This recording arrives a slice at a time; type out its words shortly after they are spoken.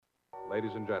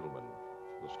Ladies and gentlemen,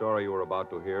 the story you are about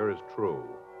to hear is true.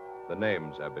 The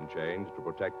names have been changed to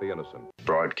protect the innocent.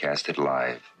 Broadcasted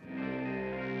live.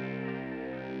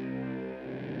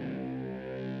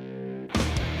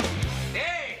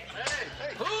 Hey,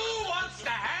 who wants to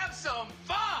have some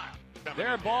fun? There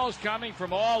are balls coming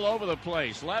from all over the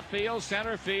place. Left field,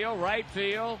 center field, right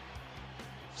field.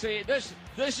 See, this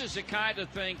is the kind of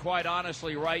thing, quite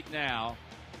honestly, right now,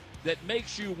 that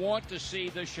makes you want to see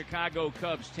the Chicago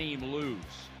Cubs team lose.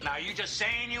 Now, you just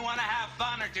saying you want to have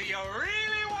fun, or do you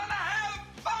really want to have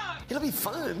fun? It'll be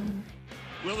fun.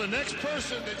 Will the next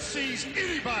person that sees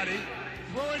anybody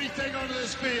throw anything onto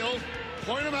this field,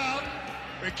 point them out,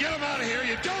 and get them out of here.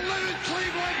 You don't live in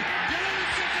Cleveland. You live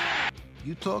in Cincinnati.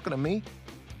 You talking to me?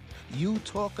 You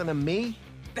talking to me?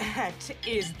 That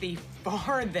is the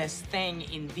farthest thing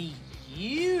in the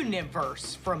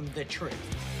universe from the truth.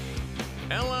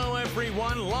 Hello,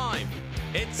 everyone, live.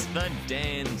 It's the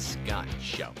Dan Scott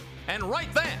Show. And right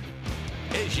there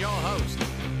is your host,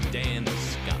 Dan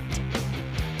Scott.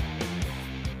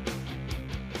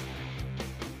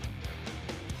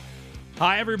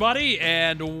 Hi, everybody,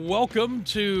 and welcome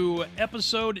to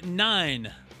episode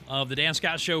 9 of the Dan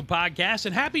Scott Show podcast,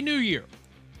 and Happy New Year.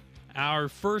 Our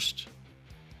first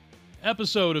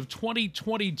episode of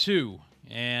 2022,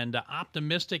 and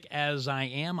optimistic as I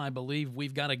am, I believe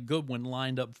we've got a good one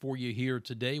lined up for you here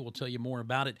today. We'll tell you more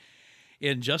about it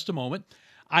in just a moment.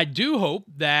 I do hope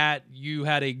that you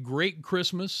had a great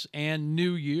Christmas and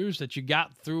New Year's, that you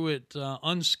got through it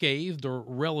unscathed, or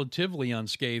relatively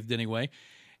unscathed anyway,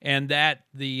 and that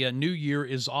the new year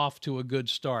is off to a good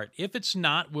start. If it's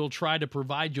not, we'll try to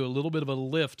provide you a little bit of a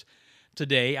lift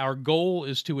today. Our goal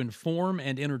is to inform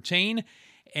and entertain,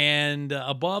 and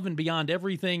above and beyond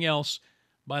everything else,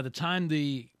 by the time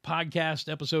the podcast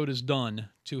episode is done,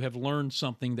 to have learned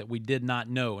something that we did not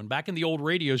know. And back in the old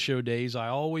radio show days, I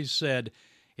always said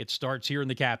it starts here in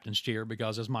the captain's chair,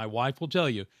 because as my wife will tell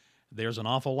you, there's an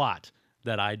awful lot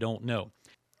that I don't know.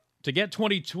 To get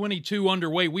 2022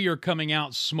 underway, we are coming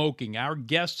out smoking. Our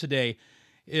guest today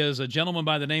is a gentleman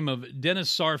by the name of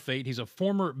Dennis Sarfate. He's a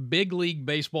former big league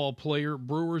baseball player,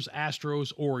 Brewers,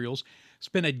 Astros, Orioles.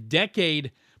 Spent a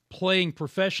decade playing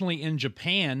professionally in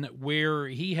Japan, where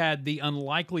he had the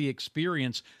unlikely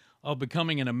experience of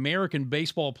becoming an American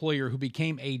baseball player who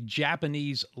became a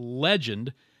Japanese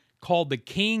legend called the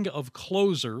King of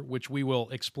Closer, which we will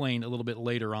explain a little bit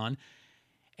later on.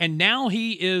 And now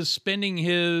he is spending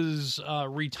his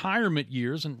retirement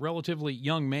years, and relatively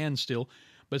young man still,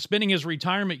 but spending his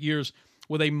retirement years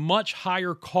with a much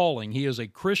higher calling. He is a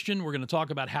Christian. We're going to talk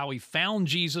about how he found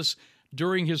Jesus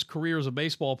during his career as a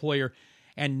baseball player,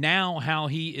 and now how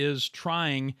he is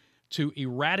trying to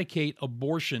eradicate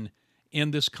abortion in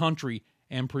this country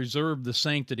and preserve the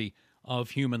sanctity of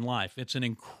human life. It's an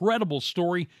incredible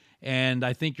story, and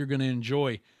I think you're going to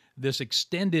enjoy this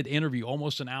extended interview,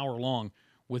 almost an hour long,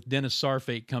 with Dennis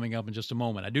Sarfate coming up in just a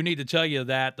moment. I do need to tell you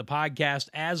that the podcast,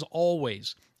 as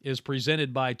always, is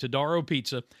presented by Todaro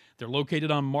Pizza. They're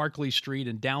located on Markley Street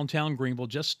in downtown Greenville,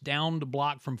 just down the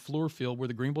block from Fluor Field, where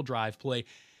the Greenville Drive play.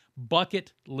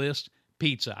 Bucket list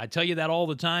pizza. I tell you that all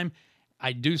the time.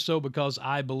 I do so because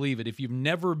I believe it. If you've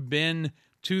never been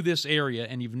to this area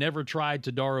and you've never tried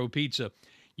Todaro Pizza,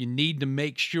 you need to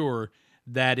make sure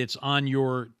that it's on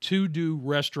your to-do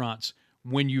restaurants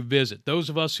when you visit. Those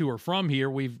of us who are from here,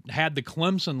 we've had the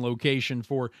Clemson location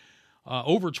for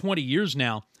over 20 years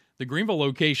now. The Greenville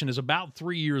location is about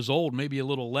 3 years old, maybe a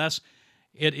little less.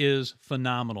 It is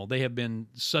phenomenal. They have been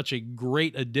such a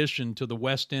great addition to the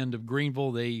west end of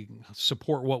Greenville. They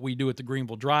support what we do at the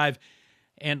Greenville Drive.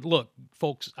 And look,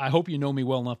 folks, I hope you know me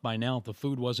well enough by now. If the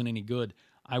food wasn't any good,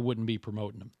 I wouldn't be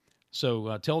promoting them.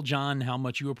 So tell John how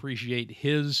much you appreciate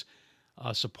his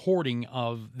supporting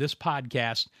of this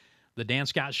podcast, the Dan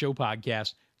Scott Show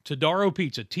podcast. Todaro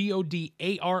Pizza,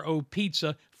 Todaro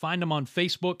Pizza. Find them on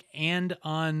Facebook and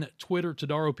on Twitter,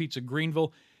 Todaro Pizza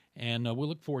Greenville. And we'll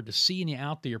look forward to seeing you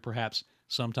out there perhaps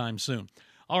sometime soon.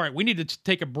 All right, we need to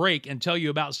take a break and tell you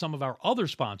about some of our other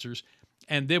sponsors.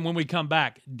 And then when we come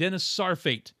back, Dennis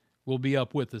Sarfate will be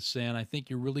up with us. And I think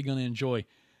you're really going to enjoy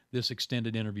this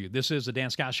extended interview. This is the Dan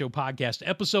Scott Show podcast,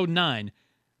 episode 9.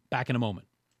 Back in a moment.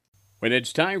 When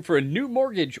it's time for a new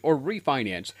mortgage or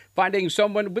refinance, finding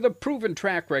someone with a proven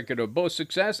track record of both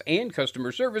success and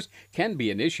customer service can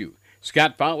be an issue.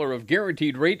 Scott Fowler of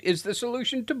Guaranteed Rate is the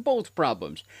solution to both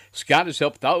problems. Scott has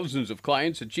helped thousands of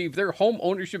clients achieve their home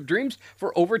ownership dreams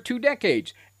for over 2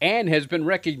 decades and has been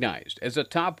recognized as a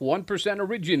top 1%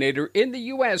 originator in the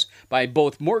U.S. by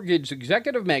both Mortgage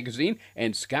Executive Magazine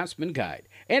and Scotsman Guide.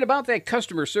 And about that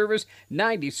customer service,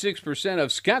 96%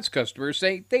 of Scott's customers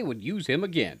say they would use him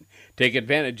again. Take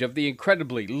advantage of the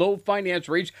incredibly low finance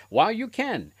rates while you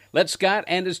can. Let Scott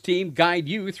and his team guide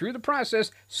you through the process,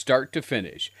 start to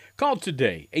finish. Call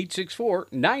today,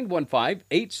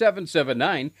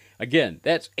 864-915-8779. Again,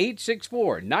 that's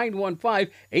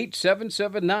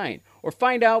 864-915-8779. Or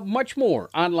find out much more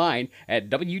online at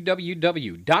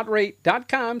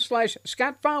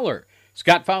www.rate.com/Scott Fowler.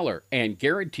 Scott Fowler and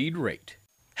Guaranteed Rate.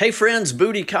 Hey friends,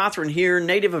 Booty Cothran here,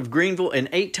 native of Greenville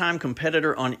and 8-time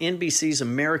competitor on NBC's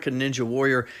American Ninja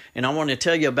Warrior. And I want to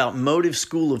tell you about Motive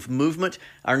School of Movement,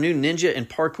 our new ninja and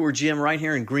parkour gym right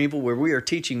here in Greenville, where we are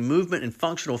teaching movement and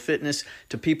functional fitness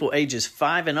to people ages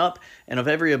 5 and up and of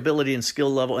every ability and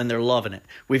skill level, and they're loving it.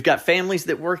 We've got families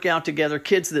that work out together,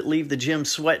 kids that leave the gym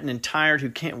sweating and tired who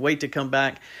can't wait to come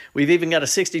back. We've even got a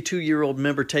 62-year-old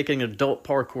member taking adult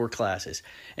parkour classes.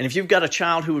 And if you've got a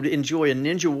child who would enjoy a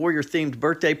Ninja Warrior-themed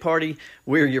birthday party,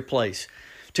 we're your place.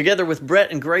 Together with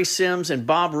Brett and Grace Sims and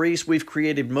Bob Reese, we've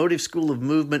created Motive School of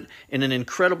Movement in an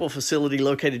incredible facility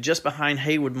located just behind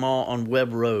Haywood Mall on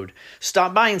Webb Road.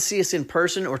 Stop by and see us in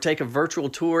person or take a virtual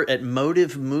tour at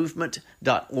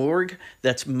motivemovement.org.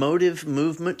 That's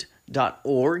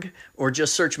motivemovement.org. Or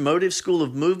just search Motive School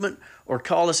of Movement or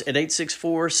call us at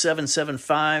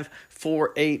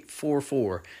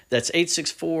 864-775-4844. That's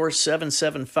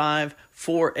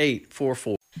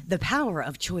 864-775-4844. The power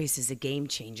of choice is a game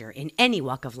changer in any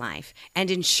walk of life, and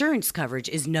insurance coverage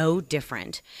is no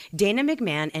different. Dana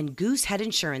McMahon and Goosehead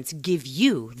Insurance give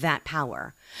you that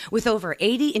power. With over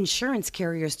 80 insurance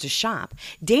carriers to shop,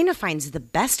 Dana finds the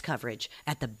best coverage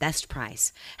at the best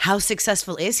price. How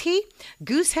successful is he?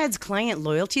 Goosehead's client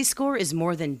loyalty score is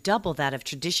more than double that of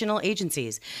traditional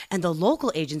agencies, and the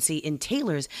local agency in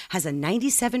Taylor's has a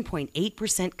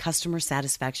 97.8% customer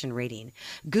satisfaction rating.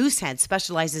 Goosehead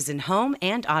specializes in home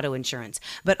and auto insurance,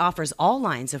 but offers all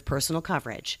lines of personal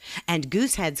coverage. And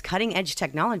Goosehead's cutting-edge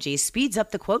technology speeds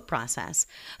up the quote process.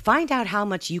 Find out how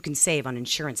much you can save on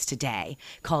insurance today.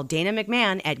 Call Dana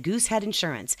McMahon at Goosehead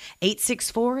Insurance,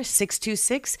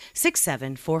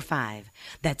 864-626-6745.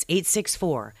 That's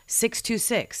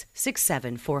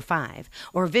 864-626-6745.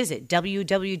 Or visit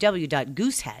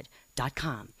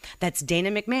www.goosehead.com. That's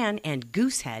Dana McMahon and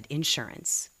Goosehead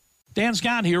Insurance. Dan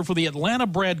Scott here for the Atlanta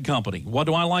Bread Company. What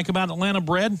do I like about Atlanta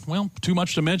Bread? Well, too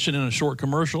much to mention in a short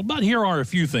commercial, but here are a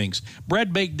few things.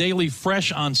 Bread baked daily,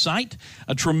 fresh on site,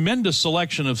 a tremendous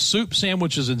selection of soup,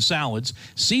 sandwiches, and salads,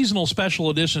 seasonal special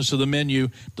additions to the menu,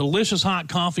 delicious hot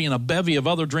coffee, and a bevy of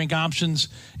other drink options.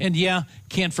 And yeah,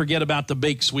 can't forget about the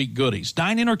baked sweet goodies.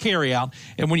 Dine in or carry out,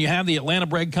 and when you have the Atlanta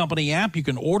Bread Company app, you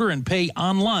can order and pay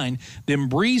online, then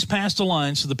breeze past the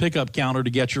lines to the pickup counter to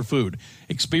get your food.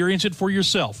 Experience it for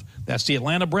yourself. That's the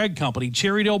Atlanta Bread Company,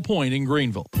 Cherrydale Point in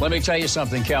Greenville. Let me tell you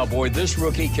something, Cowboy. This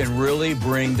rookie can really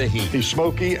bring the heat. He's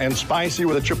smoky and spicy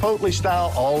with a Chipotle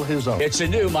style all his own. It's a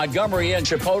new Montgomery Inn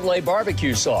Chipotle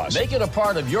barbecue sauce. Make it a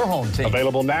part of your home team.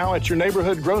 Available now at your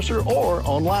neighborhood grocer or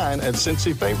online at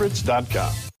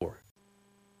CincyFavorites.com.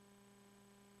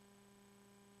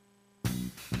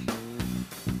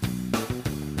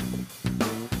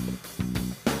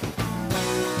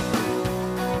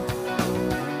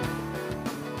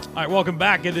 All right, welcome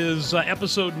back. It is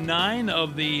episode 9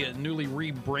 of the newly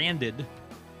rebranded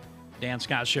Dan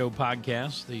Scott Show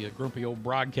podcast. The grumpy old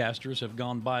broadcasters have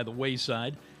gone by the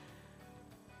wayside.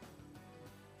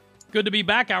 Good to be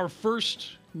back. Our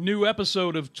first new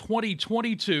episode of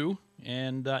 2022.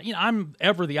 And, I'm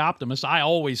ever the optimist. I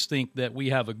always think that we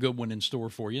have a good one in store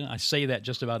for you. I say that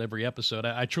just about every episode.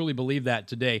 I truly believe that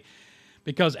today.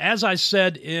 Because as I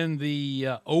said in the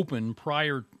open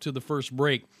prior to the first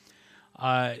break,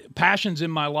 passions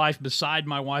in my life beside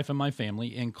my wife and my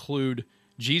family include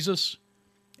Jesus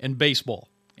and baseball.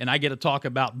 And I get to talk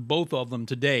about both of them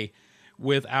today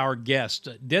with our guest.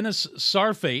 Dennis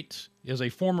Sarfate is a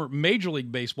former Major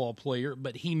League Baseball player,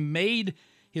 but he made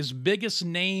his biggest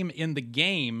name in the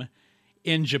game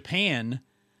in Japan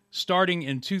starting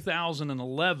in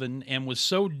 2011 and was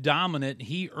so dominant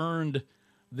he earned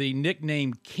the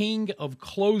nickname King of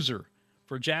Closer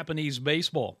for Japanese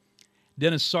baseball.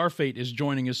 Dennis Sarfate is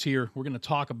joining us here. We're going to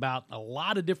talk about a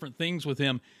lot of different things with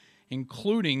him,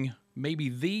 including maybe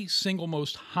the single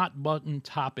most hot-button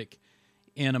topic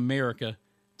in America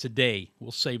today.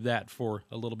 We'll save that for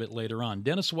a little bit later on.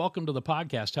 Dennis, welcome to the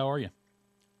podcast. How are you?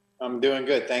 I'm doing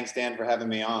good. Thanks, Dan, for having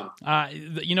me on.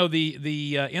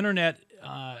 The internet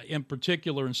in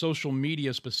particular and social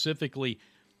media specifically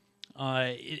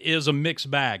is a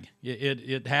mixed bag.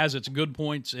 It has its good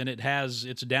points and it has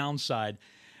its downside.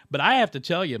 But I have to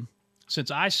tell you,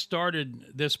 since I started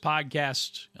this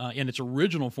podcast in its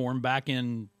original form back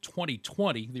in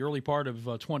 2020, the early part of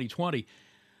 2020,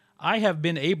 I have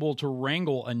been able to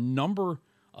wrangle a number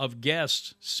of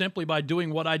guests simply by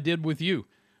doing what I did with you.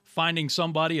 Finding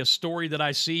somebody, a story that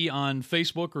I see on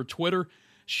Facebook or Twitter,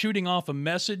 shooting off a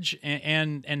message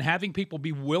and having people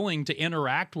be willing to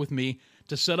interact with me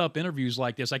to set up interviews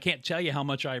like this. I can't tell you how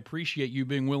much I appreciate you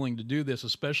being willing to do this,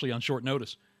 especially on short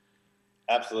notice.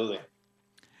 Absolutely.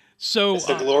 So it's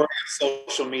the glory of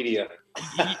social media.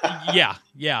 yeah.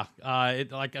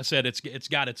 Like I said, it's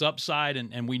got its upside,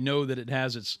 and we know that it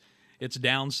has its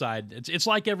downside. It's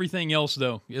like everything else,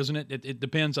 though, isn't it? It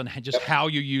depends on just how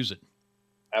you use it.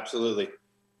 Absolutely.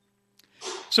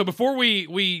 So before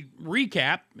we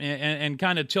recap and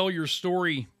kind of tell your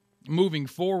story moving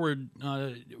forward,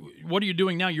 what are you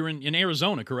doing now? You're in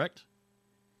Arizona, correct?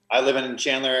 I live in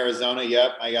Chandler, Arizona.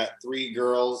 Yep. I got 3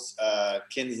 girls,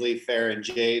 Kinsley, Fair, and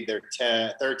Jade. They're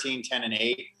 13, 10, and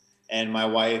 8. And my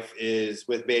wife is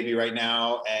with baby right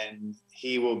now, and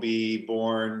he will be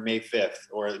born May 5th,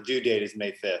 or the due date is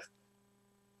May 5th.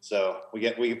 So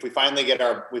we finally get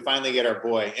our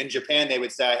boy. In Japan, they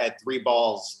would say I had 3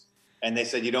 balls, and they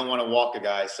said you don't want to walk a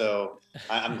guy. So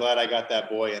I'm glad I got that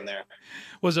boy in there.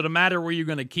 Was it a matter where you're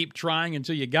going to keep trying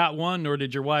until you got one, or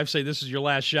did your wife say this is your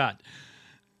last shot?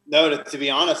 No, to be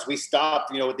honest, we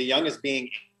stopped. With the youngest being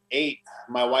 8,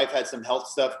 my wife had some health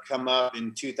stuff come up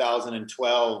in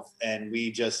 2012, and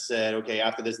we just said, okay,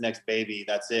 after this next baby,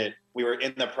 that's it. We were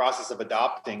in the process of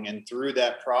adopting, and through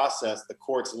that process, the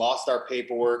courts lost our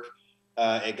paperwork.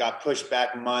 It got pushed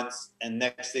back months, and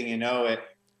next thing you know,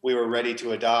 we were ready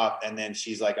to adopt, and then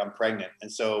she's like, I'm pregnant.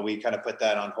 And so we kind of put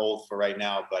that on hold for right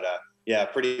now. But yeah,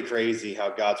 pretty crazy how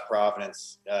God's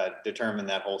providence determined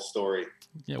that whole story.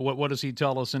 Yeah, what does he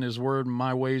tell us in his word?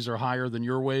 My ways are higher than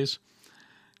your ways.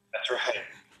 That's right.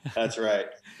 That's right.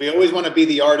 We always want to be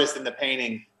the artist in the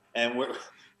painting, and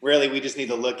we just need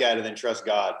to look at it and trust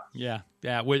God. Yeah.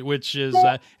 Which is,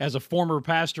 as a former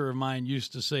pastor of mine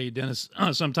used to say, Dennis,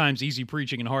 sometimes easy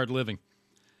preaching and hard living.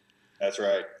 That's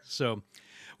right. So,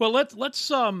 well, let's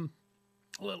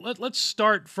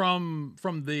start from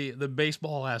the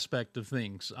baseball aspect of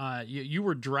things. You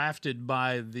were drafted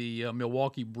by the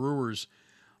Milwaukee Brewers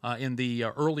in the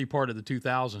early part of the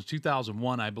 2000s,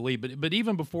 2001, I believe. But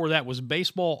even before that, was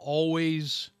baseball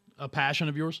always a passion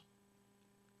of yours?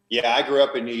 Yeah, I grew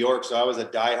up in New York, so I was a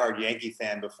diehard Yankee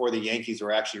fan before the Yankees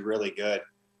were actually really good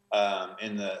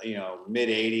in the mid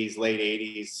 80s, late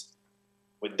 80s.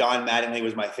 With Don Mattingly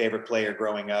was my favorite player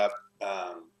growing up.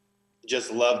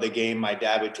 Just loved the game. My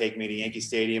dad would take me to Yankee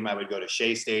Stadium. I would go to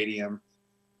Shea Stadium.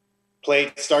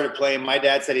 Started playing. My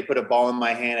dad said he put a ball in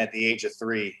my hand at the age of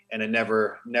 3, and it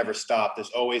never stopped.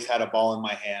 Just always had a ball in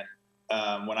my hand.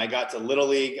 When I got to Little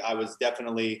League, I was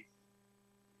definitely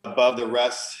above the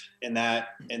rest in that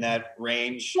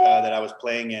range that I was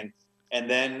playing in. And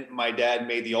then my dad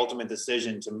made the ultimate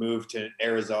decision to move to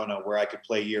Arizona, where I could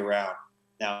play year round.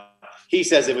 Now, he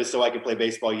says it was so I could play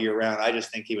baseball year round. I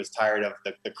just think he was tired of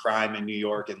the crime in New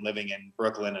York and living in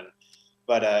Brooklyn.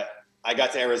 But I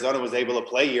got to Arizona, was able to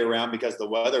play year round because the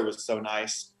weather was so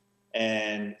nice,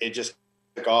 and it just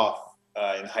took off.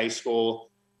 In high school,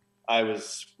 I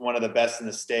was one of the best in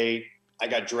the state. I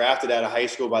got drafted out of high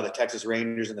school by the Texas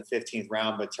Rangers in the 15th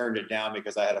round, but turned it down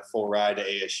because I had a full ride to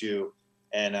ASU,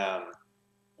 and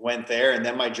went there. And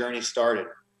then my journey started.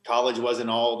 College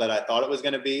wasn't all that I thought it was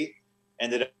going to be.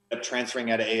 Ended up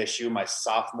transferring out of ASU my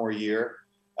sophomore year.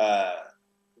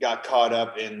 Got caught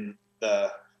up in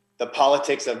the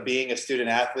politics of being a student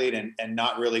athlete and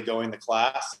not really going to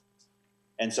class.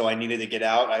 And so I needed to get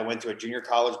out. I went to a junior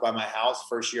college by my house,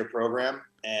 first year program,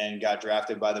 and got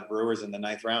drafted by the Brewers in the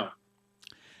 9th round.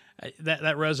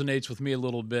 That resonates with me a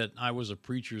little bit. I was a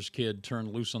preacher's kid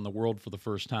turned loose on the world for the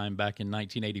first time back in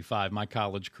 1985. My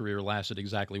college career lasted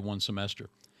exactly 1 semester.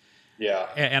 Yeah.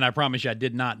 And I promise you, I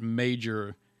did not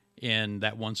major in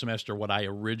that 1 semester what I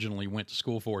originally went to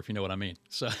school for, if you know what I mean.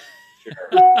 So, sure.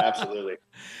 Absolutely.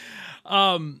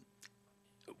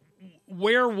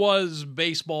 Where was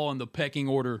baseball in the pecking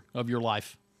order of your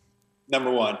life? Number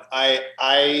 1.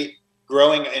 I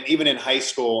growing, and even in high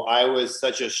school, I was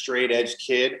such a straight edge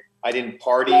kid. I didn't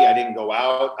party. I didn't go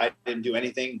out. I didn't do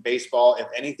anything. Baseball, if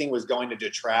anything was going to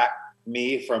detract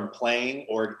me from playing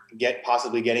or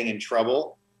possibly getting in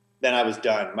trouble, then I was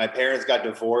done. My parents got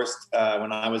divorced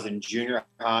when I was in junior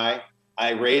high.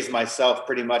 I raised myself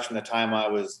pretty much from the time I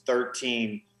was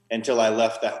 13 until I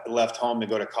left home to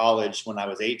go to college when I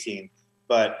was 18.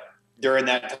 But during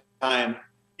that time,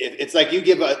 it's like you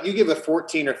give a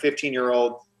 14 or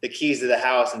 15-year-old the keys to the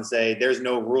house and say, there's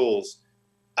no rules.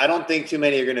 I don't think too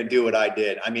many are going to do what I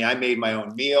did. I mean, I made my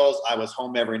own meals. I was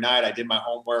home every night. I did my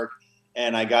homework,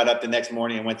 and I got up the next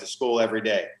morning and went to school every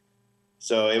day.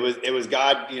 So it was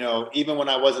God, you know, even when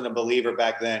I wasn't a believer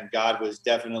back then, God was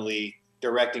definitely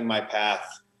directing my path.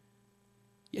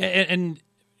 Yeah, and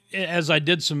as I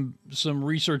did some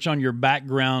research on your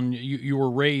background, you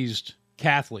were raised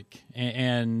Catholic,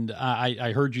 and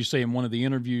I heard you say in one of the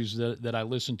interviews that I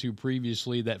listened to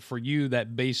previously that for you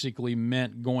that basically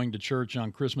meant going to church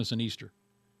on Christmas and Easter.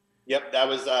 Yep, that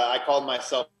was I called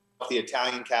myself the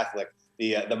Italian Catholic,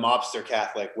 the mobster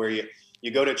Catholic, where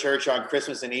you go to church on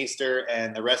Christmas and Easter,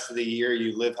 and the rest of the year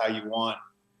you live how you want.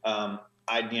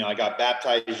 I got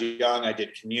baptized young. I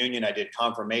did communion. I did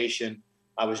confirmation.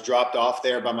 I was dropped off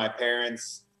there by my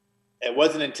parents. It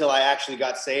wasn't until I actually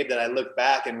got saved that I looked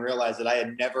back and realized that I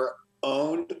had never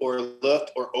owned or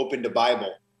looked or opened a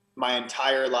Bible my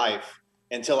entire life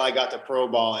until I got to pro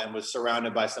ball and was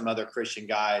surrounded by some other Christian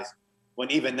guys.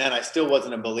 When even then I still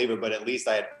wasn't a believer, but at least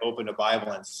I had opened a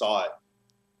Bible and saw it.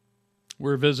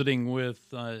 We're visiting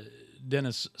with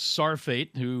Dennis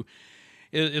Sarfate, who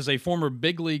is a former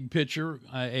big league pitcher.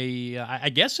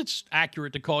 I guess it's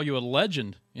accurate to call you a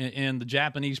legend in the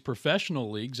Japanese professional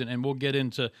leagues, and we'll get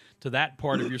into that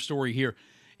part of your story here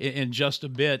in just a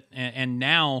bit. And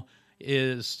now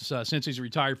is since he's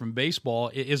retired from baseball,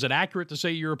 is it accurate to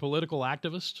say you're a political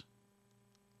activist?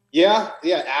 Yeah,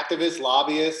 activist,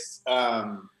 lobbyist.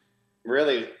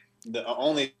 Really, the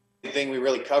only thing we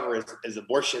really cover is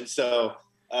abortion. So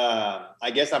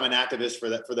I guess I'm an activist for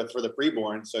the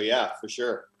preborn. So yeah, for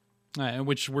sure. And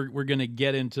which we're going to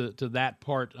get into that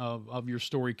part of your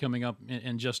story coming up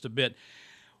in just a bit.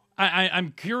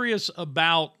 I'm curious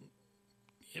about,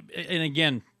 and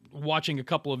again, watching a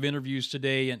couple of interviews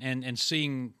today and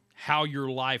seeing how your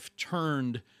life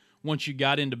turned once you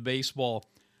got into baseball.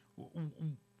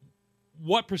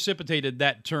 What precipitated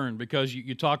that turn? Because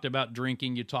you talked about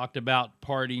drinking, you talked about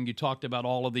partying, you talked about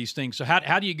all of these things. So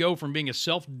how do you go from being a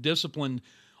self-disciplined,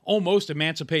 almost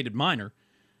emancipated minor,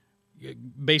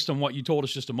 based on what you told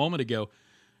us just a moment ago,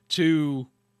 to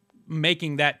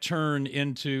making that turn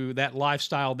into that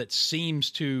lifestyle that seems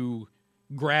to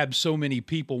grab so many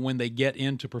people when they get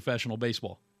into professional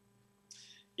baseball?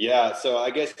 Yeah, so I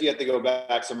guess you have to go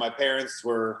back. So my parents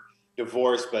were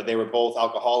divorced, but they were both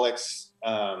alcoholics.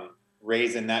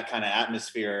 Raised in that kind of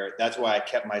atmosphere. That's why I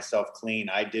kept myself clean.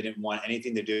 I didn't want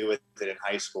anything to do with it in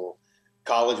high school.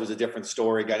 College was a different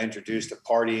story. Got introduced to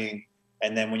partying.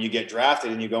 And then when you get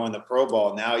drafted and you go in the pro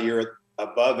ball, now you're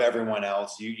above everyone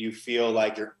else. You feel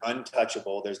like you're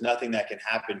untouchable. There's nothing that can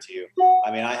happen to you. I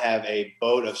mean, I have a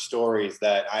boat of stories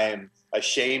that I am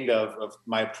ashamed of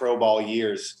my pro ball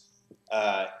years.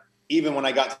 Even when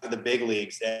I got to the big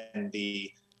leagues and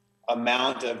the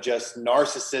amount of just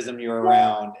narcissism you're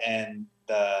around and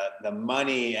the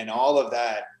money and all of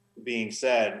that being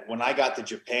said, when I got to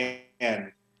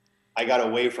Japan, I got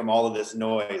away from all of this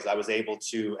noise. I was able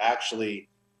to actually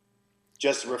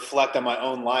just reflect on my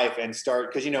own life and start,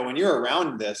 because, you know, when you're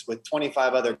around this with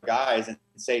 25 other guys and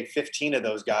say 15 of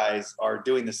those guys are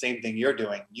doing the same thing you're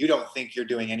doing, you don't think you're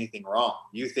doing anything wrong.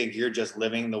 You think you're just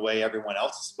living the way everyone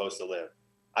else is supposed to live.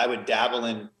 I would dabble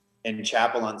in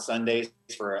chapel on Sundays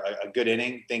for a good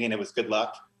inning, thinking it was good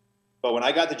luck. But when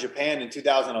I got to Japan in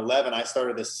 2011, I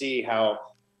started to see how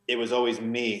it was always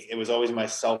me. It was always my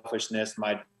selfishness,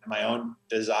 my own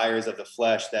desires of the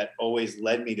flesh that always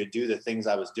led me to do the things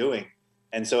I was doing.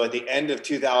 And so at the end of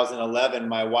 2011,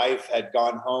 my wife had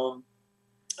gone home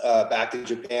back to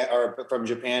Japan, or from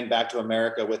Japan back to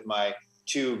America with my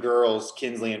two girls,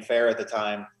 Kinsley and Farrah at the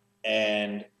time.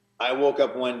 And I woke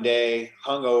up one day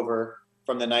hungover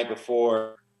from the night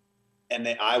before, and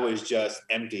then I was just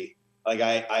empty. Like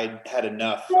I had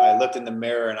enough. I looked in the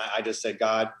mirror and I just said,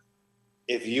 God,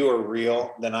 if you are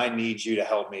real, then I need you to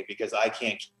help me, because I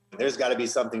can't. There's got to be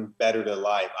something better to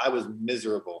life. I was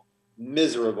miserable,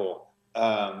 making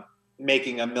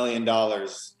 $1 million.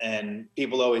 And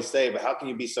people always say, but how can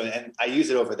you be so? And I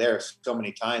use it over there so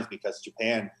many times because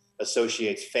Japan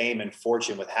associates fame and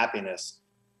fortune with happiness.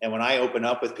 And when I open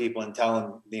up with people and tell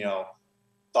them, you know,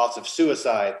 thoughts of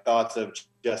suicide, thoughts of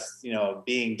just, you know,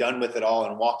 being done with it all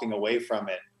and walking away from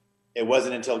it, it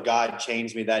wasn't until God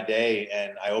changed me that day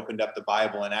and I opened up the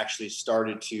Bible and actually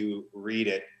started to read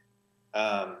it,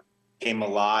 came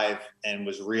alive and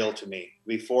was real to me.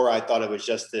 Before, I thought it was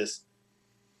just this,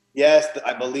 yes,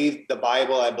 I believe the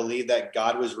Bible. I believe that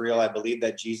God was real. I believe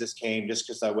that Jesus came just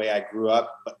because the way I grew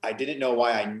up, but I didn't know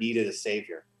why I needed a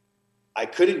savior. I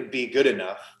couldn't be good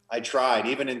enough. I tried.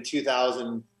 Even in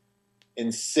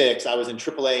 2006, I was in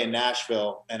AAA in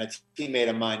Nashville, and a teammate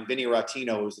of mine, Vinny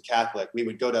Rattino, who was a Catholic, we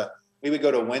would go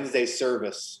to Wednesday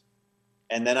service,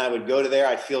 and then I would go to there.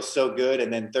 I'd feel so good,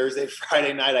 and then Thursday,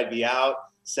 Friday night, I'd be out.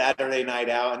 Saturday night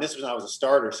out, and this was when I was a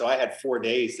starter, so I had 4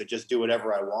 days to just do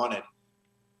whatever I wanted.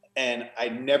 And I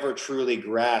never truly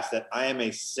grasped that I am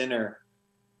a sinner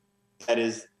that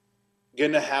is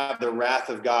going to have the wrath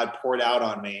of God poured out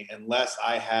on me unless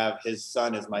I have his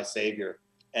son as my savior.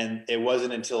 And it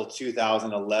wasn't until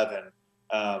 2011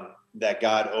 that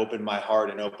God opened my heart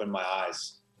and opened my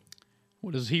eyes.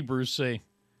 What does Hebrews say?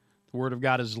 The word of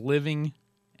God is living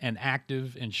and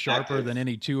active and sharper than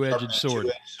any two-edged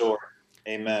sword.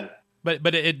 Amen.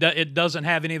 But it doesn't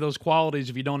have any of those qualities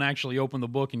if you don't actually open the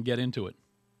book and get into it.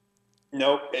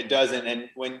 Nope, it doesn't. And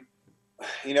when,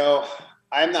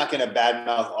 I'm not going to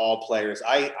badmouth all players.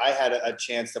 I had a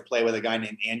chance to play with a guy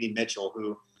named Andy Mitchell,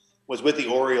 who was with the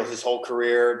Orioles his whole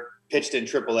career, pitched in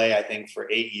AAA, I think, for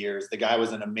 8 years. The guy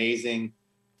was an amazing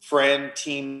friend,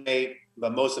 teammate,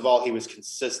 but most of all, he was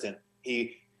consistent.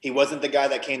 He wasn't the guy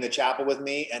that came to chapel with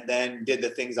me and then did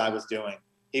the things I was doing.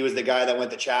 He was the guy that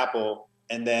went to chapel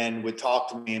and then would talk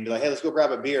to me and be like, hey, let's go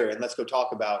grab a beer and let's go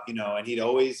talk about, and he'd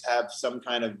always have some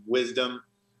kind of wisdom,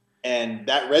 and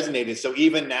that resonated. So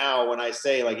even now when I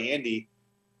say, like, Andy,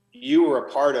 you were a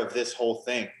part of this whole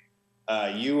thing.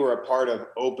 You were a part of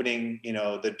opening,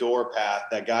 the door path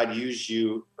that God used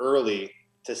you early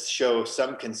to show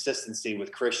some consistency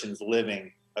with Christians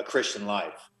living a Christian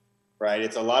life, right?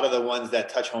 It's a lot of the ones that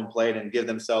touch home plate and give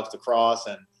themselves to cross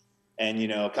and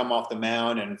come off the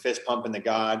mound and fist pumping to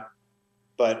God.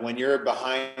 But when you're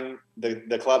behind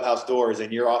the clubhouse doors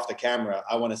and you're off the camera,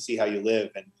 I want to see how you live.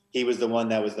 And he was the one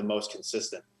that was the most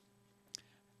consistent.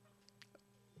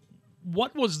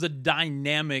 What was the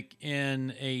dynamic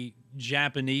in a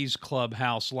Japanese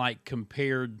clubhouse like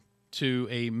compared to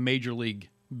a Major League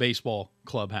Baseball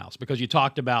clubhouse? Because you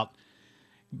talked about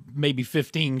maybe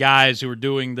 15 guys who were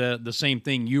doing the same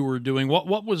thing you were doing.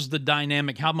 What was the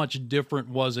dynamic? How much different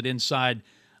was it inside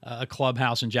a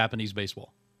clubhouse in Japanese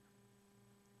baseball?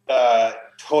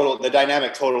 The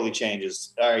dynamic totally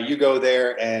changes. You go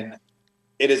there and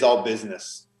it is all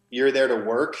business. You're there to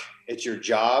work. It's your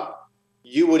job.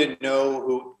 You wouldn't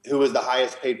know who was the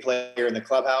highest paid player in the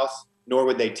clubhouse, nor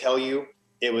would they tell you.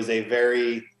 It was you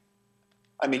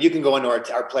can go into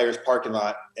our players' parking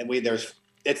lot and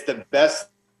it's the best.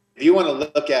 If you want to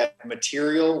look at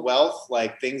material wealth,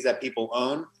 like things that people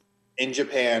own in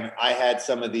Japan, I had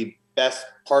some of the best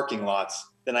parking lots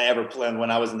than I ever played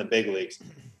when I was in the big leagues.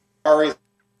 Ferraris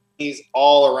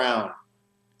all around.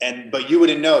 But you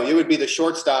wouldn't know. It would be the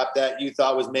shortstop that you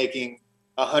thought was making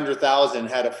 $100,000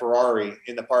 had a Ferrari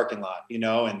in the parking lot,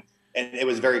 and it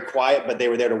was very quiet, but they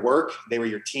were there to work. They were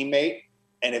your teammate.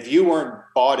 And if you weren't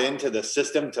bought into the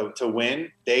system to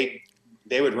win, they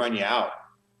would run you out.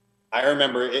 I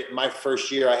remember my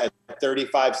first year, I had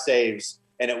 35 saves,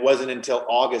 and it wasn't until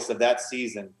August of that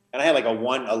season. And I had like a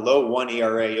low 1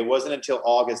 ERA. It wasn't until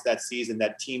August that season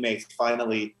that teammates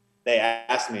finally, they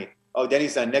asked me, oh,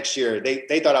 Dennis-san, next year,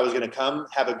 they thought I was going to come,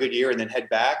 have a good year, and then head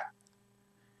back.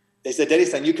 They said,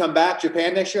 Dennis-san, you come back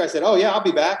Japan next year? I said, oh, yeah, I'll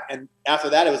be back. And after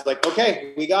that, it was like,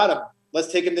 okay, we got him.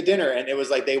 Let's take him to dinner. And it was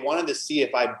like they wanted to see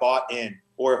if I bought in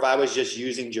or if I was just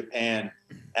using Japan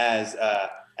as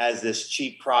this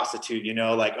cheap prostitute,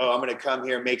 like, oh, I'm going to come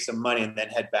here, make some money, and then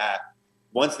head back.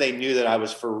 Once they knew that I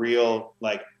was for real,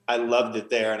 like I loved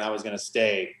it there and I was going to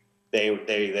stay,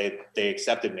 they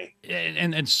accepted me.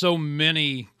 And so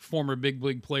many former big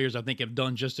league players, I think, have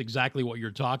done just exactly what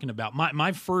you're talking about.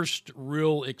 My first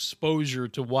real exposure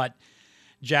to what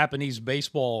Japanese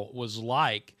baseball was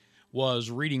like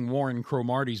was reading Warren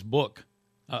Cromartie's book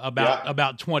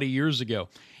about 20 years ago.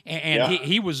 And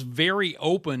he was very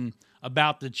open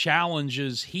about the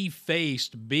challenges he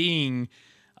faced being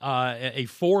a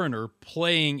foreigner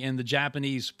playing in the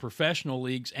Japanese professional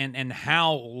leagues and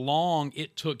how long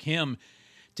it took him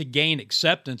to gain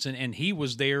acceptance. And he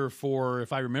was there for,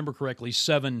 if I remember correctly,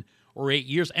 7 or 8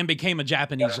 years and became a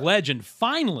Japanese legend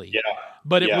finally. Yeah.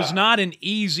 But it was not an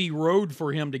easy road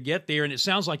for him to get there. And it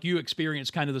sounds like you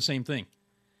experienced kind of the same thing.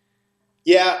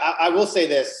 Yeah, I will say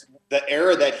this. The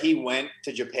era that he went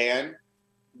to Japan,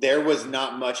 there was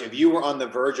not much. If you were on the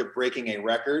verge of breaking a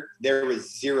record, there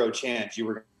was zero chance you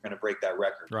were going to break that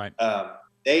record. Right.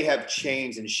 They have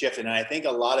changed and shifted, and I think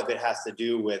a lot of it has to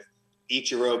do with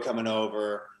Ichiro coming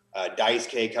over,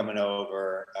 Daisuke coming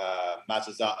over,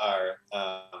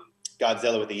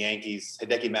 Godzilla with the Yankees,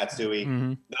 Hideki Matsui.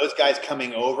 Mm-hmm. Those guys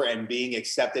coming over and being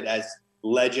accepted as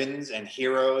legends and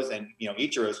heroes, and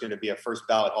Ichiro is going to be a first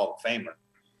ballot Hall of Famer.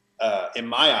 in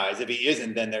my eyes. If he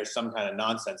isn't, then there's some kind of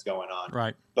nonsense going on.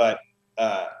 Right. But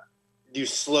you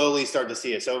slowly start to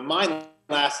see it. So mine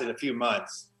lasted a few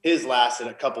months. His lasted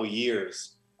a couple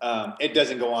years. It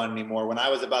doesn't go on anymore. When I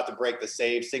was about to break the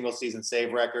single season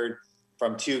save record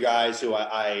from two guys who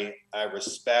I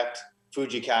respect,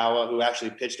 Fujikawa, who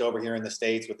actually pitched over here in the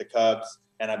States with the Cubs,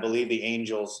 and I believe the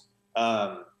Angels.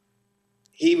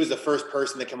 He was the first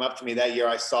person to come up to me that year.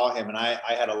 I saw him, and I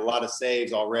had a lot of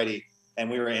saves already, and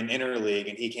we were in interleague,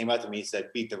 and he came up to me and said,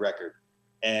 beat the record.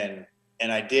 And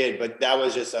I did, but that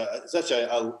was just such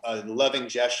a loving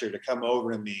gesture to come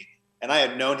over to me. And I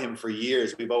had known him for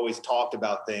years. We've always talked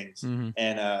about things. Mm-hmm.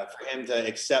 And for him to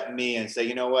accept me and say,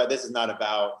 you know what, this is not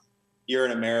about you're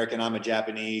an American, I'm a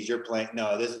Japanese, you're playing.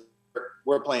 No,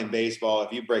 we're playing baseball.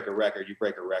 If you break a record, you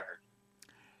break a record.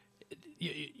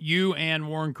 You and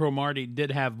Warren Cromartie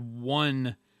did have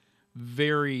one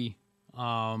very,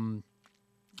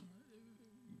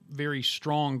 very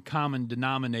strong common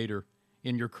denominator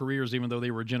in your careers, even though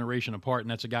they were a generation apart, and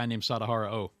that's a guy named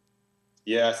Sadahara O.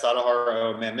 Yeah,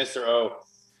 Sadahara O, man, Mr. O,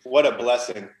 what a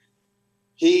blessing.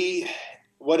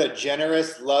 What a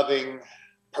generous, loving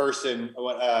person.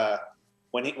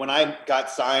 When I got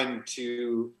signed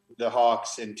to the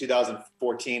Hawks in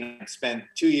 2014, I spent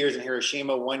 2 years in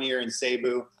Hiroshima, 1 year in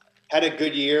Cebu. Had a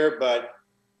good year, but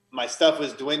my stuff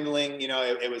was dwindling. You know,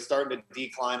 it was starting to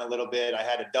decline a little bit. I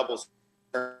had a double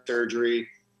surgery,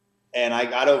 and I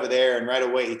got over there, and right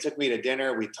away he took me to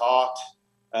dinner. We talked,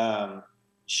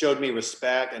 showed me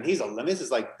respect, and this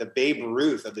is like the Babe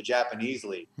Ruth of the Japanese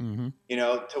league. Mm-hmm. You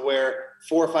know, to where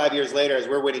 4 or 5 years later, as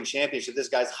we're winning championship, this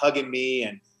guy's hugging me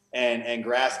and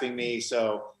grasping me.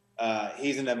 So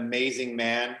he's an amazing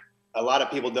man. A lot of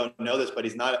people don't know this, but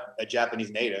he's not a Japanese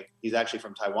native. He's actually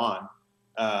from Taiwan.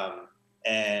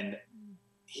 And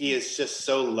he is just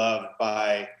so loved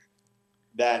by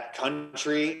that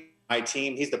country, my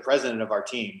team. He's the president of our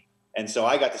team. And so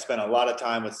I got to spend a lot of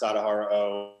time with Sadahara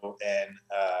O, and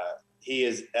he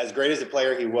is as great as a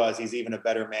player he was. He's even a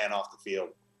better man off the field.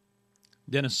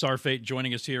 Dennis Sarfate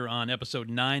joining us here on episode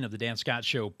 9 of the Dan Scott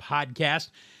Show podcast,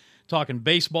 talking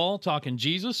baseball, talking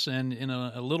Jesus, and in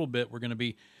a little bit we're going to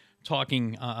be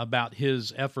talking about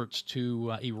his efforts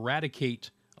to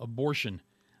eradicate abortion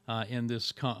in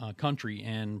this country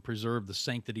and preserve the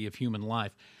sanctity of human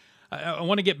life. I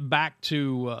want to get back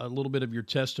to a little bit of your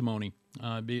testimony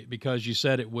because you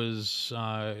said it was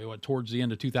towards the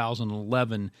end of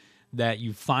 2011 that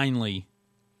you finally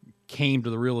came to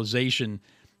the realization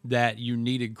that you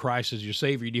needed Christ as your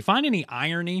Savior. Do you find any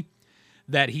irony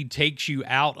that he takes you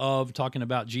out of, talking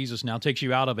about Jesus now, takes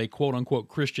you out of a quote-unquote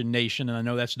Christian nation, and I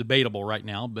know that's debatable right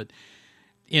now, but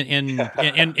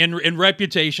in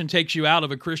reputation, takes you out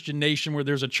of a Christian nation where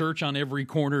there's a church on every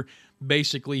corner,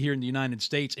 basically here in the United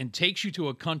States, and takes you to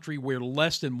a country where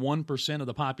less than 1% of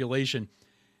the population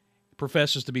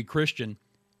professes to be Christian,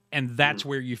 and that's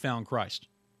where you found Christ?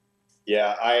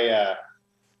 Yeah,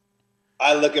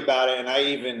 I look about it, and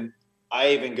I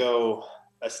even go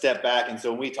a step back. And so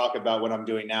when we talk about what I'm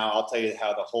doing now, I'll tell you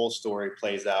how the whole story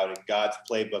plays out, and God's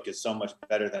playbook is so much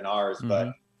better than ours. Mm-hmm.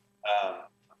 But,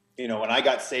 you know, when I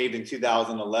got saved in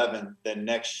 2011, the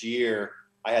next year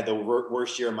I had the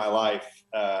worst year of my life.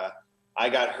 I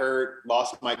got hurt,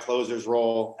 lost my closer's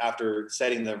role after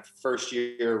setting the first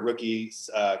year rookie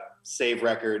save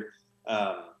record.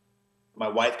 My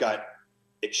wife got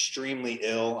extremely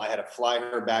ill. I had to fly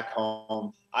her back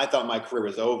home. I thought my career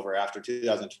was over after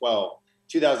 2012.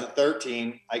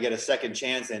 2013, I get a second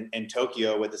chance in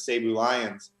Tokyo with the Cebu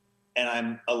Lions, and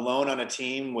I'm alone on a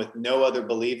team with no other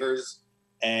believers,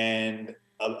 and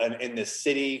in the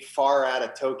city far out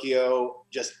of Tokyo,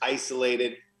 just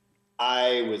isolated.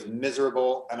 I was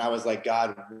miserable, and I was like,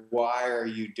 God, why are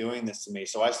you doing this to me?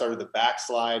 So I started to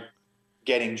backslide,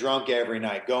 getting drunk every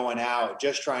night, going out,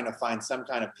 just trying to find some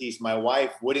kind of peace. My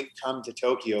wife wouldn't come to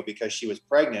Tokyo because she was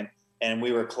pregnant, and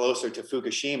we were closer to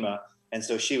Fukushima. And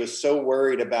so she was so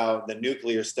worried about the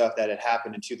nuclear stuff that had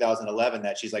happened in 2011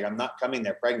 that she's like, I'm not coming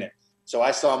there pregnant. So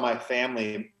I saw my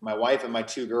family, my wife and my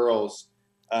 2 girls,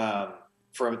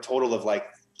 for a total of like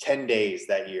 10 days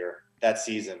that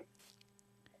season.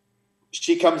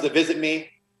 She comes to visit me,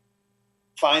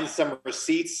 finds some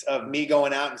receipts of me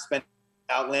going out and spending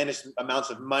outlandish amounts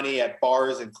of money at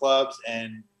bars and clubs,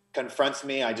 and confronts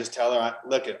me. I just tell her,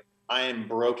 look, I am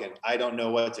broken. I don't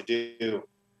know what to do.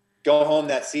 Go home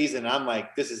that season. I'm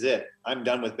like, this is it. I'm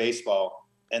done with baseball.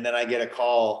 And then I get a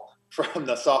call from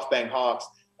the SoftBank Hawks,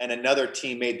 and another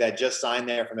teammate that just signed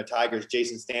there from the Tigers,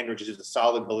 Jason Standridge, who's a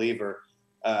solid believer,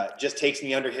 just takes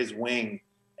me under his wing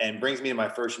and brings me to my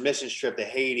first missions trip to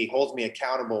Haiti, holds me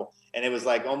accountable. And it was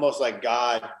like almost like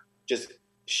God just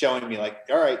showing me like,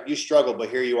 all right, you struggled, but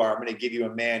here you are. I'm going to give you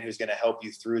a man who's going to help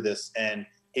you through this. And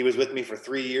he was with me for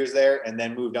 3 years there and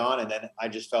then moved on. And then I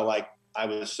just felt like I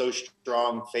was so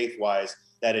strong faith-wise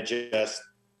that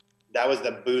that was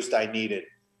the boost I needed.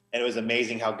 And it was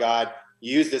amazing how God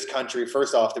used this country,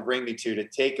 first off, to bring me to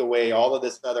take away all of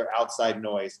this other outside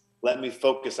noise. Let me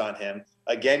focus on him.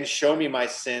 Again, show me my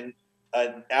sin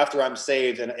after I'm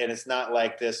saved. And it's not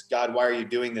like this, God, why are you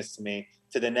doing this to me?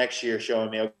 To the next year showing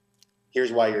me, okay,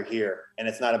 here's why you're here. And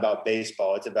it's not about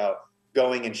baseball. It's about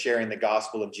going and sharing the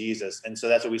gospel of Jesus. And so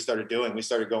that's what we started doing. We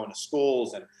started going to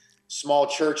schools and small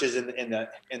churches in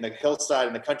the hillside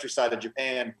and the countryside of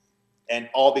Japan. And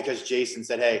all because Jason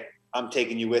said, hey, I'm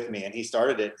taking you with me. And he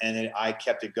started it. And then I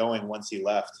kept it going once he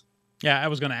left. Yeah, I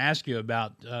was going to ask you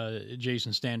about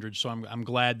Jason Standridge, so I'm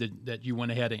glad that you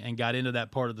went ahead and got into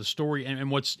that part of the story.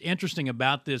 And what's interesting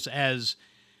about this, as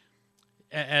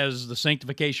the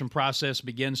sanctification process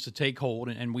begins to take hold,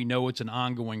 and we know it's an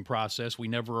ongoing process, we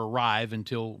never arrive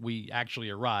until we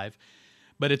actually arrive,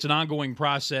 but it's an ongoing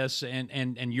process,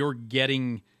 and you're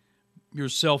getting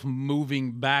yourself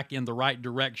moving back in the right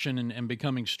direction and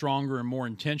becoming stronger and more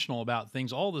intentional about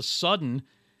things. All of a sudden,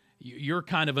 you're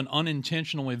kind of an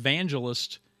unintentional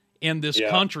evangelist in this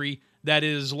country that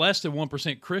is less than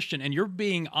 1% Christian, and you're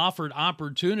being offered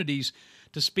opportunities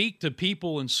to speak to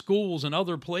people in schools and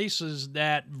other places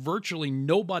that virtually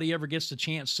nobody ever gets the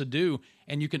chance to do,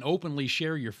 and you can openly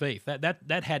share your faith.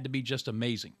 That had to be just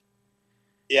amazing.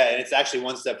 Yeah, and it's actually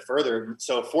one step further.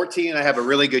 So 14, I have a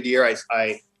really good year.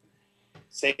 I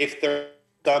saved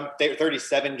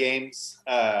 37 games.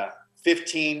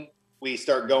 15, we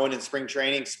start going in spring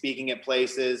training, speaking at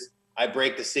places. I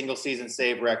break the single season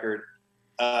save record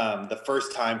the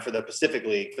first time for the Pacific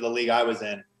League, for the league I was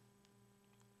in.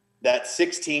 That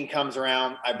 16 comes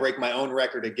around. I break my own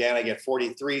record again. I get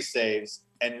 43 saves.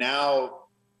 And now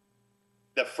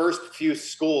the first few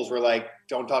schools were like,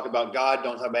 don't talk about God,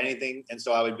 don't talk about anything. And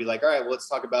so I would be like, all right, well, let's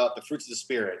talk about the fruits of the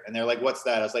Spirit. And they're like, what's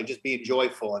that? I was like, just being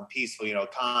joyful and peaceful,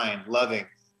 kind, loving.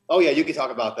 Oh, yeah, you can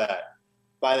talk about that.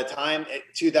 By the time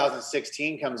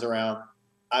 2016 comes around,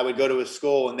 I would go to a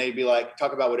school and they'd be like,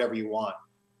 talk about whatever you want.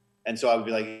 And so I would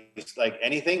be like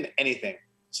anything.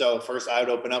 So first I would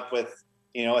open up with,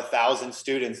 1,000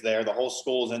 students there. The whole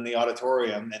school's in the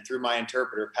auditorium. And through my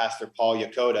interpreter, Pastor Paul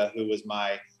Yakota, who was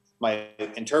my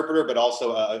interpreter, but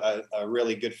also a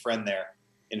really good friend there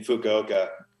in Fukuoka,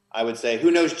 I would say,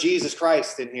 who knows Jesus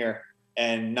Christ in here?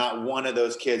 And not one of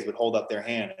those kids would hold up their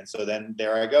hand. And so then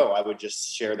there I go. I would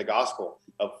just share the gospel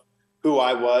of who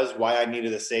I was, why I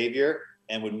needed a savior,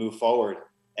 and would move forward.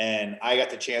 And I got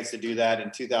the chance to do that in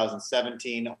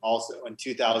 2017, also in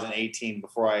 2018,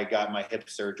 before I got my hip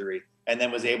surgery, and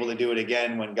then was able to do it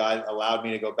again when God allowed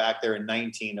me to go back there in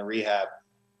 19 to rehab.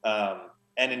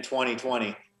 And in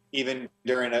 2020, even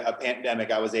during a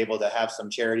pandemic, I was able to have some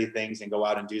charity things and go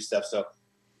out and do stuff. So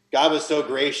God was so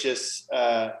gracious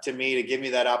to me to give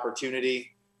me that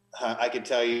opportunity. I could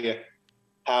tell you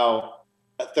how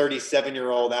a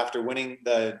 37-year-old, after winning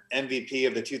the MVP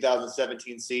of the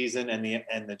 2017 season and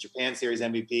the Japan Series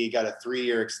MVP, got a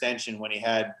 3-year extension when he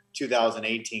had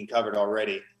 2018 covered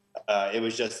already. It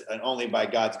was just only by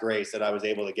God's grace that I was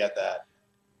able to get that.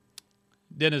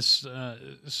 Dennis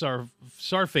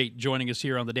Sarfate joining us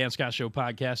here on the Dan Scott Show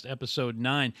podcast, episode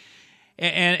 9.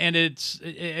 And it's,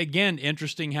 again,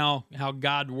 interesting how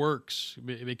God works,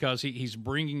 because he's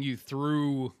bringing you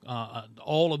through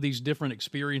all of these different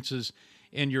experiences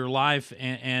in your life,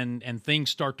 and things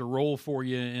start to roll for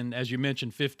you. And as you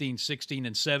mentioned, 15, 16,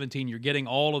 and 17, you're getting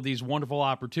all of these wonderful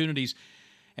opportunities.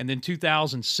 And then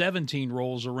 2017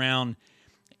 rolls around,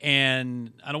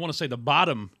 and I don't want to say the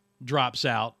bottom drops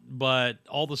out, but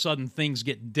all of a sudden things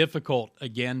get difficult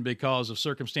again because of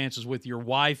circumstances with your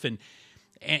wife.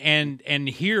 And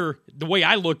here, the way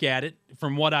I look at it,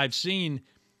 from what I've seen,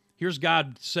 here's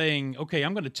God saying, okay,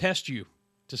 I'm going to test you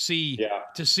to see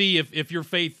if your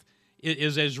faith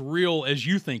is as real as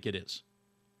you think it is.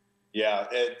 Yeah.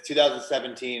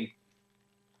 2017,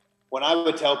 when I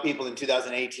would tell people in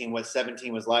 2018 what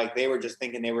 17 was like, they were just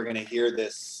thinking they were going to hear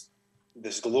this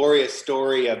glorious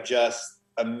story of just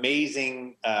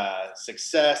amazing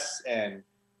success. And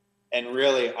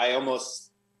really, I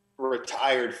almost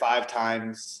retired 5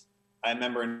 times. I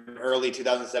remember in early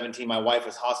 2017, my wife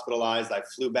was hospitalized. I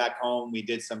flew back home. We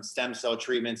did some stem cell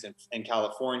treatments in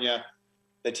California.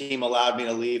 The team allowed me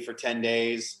to leave for 10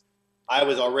 days. I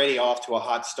was already off to a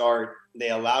hot start. They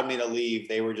allowed me to leave.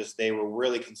 They were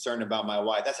really concerned about my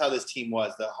wife. That's how this team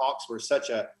was. The Hawks were such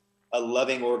a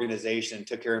loving organization,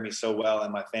 took care of me so well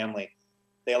and my family.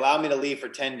 They allowed me to leave for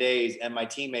 10 days, and my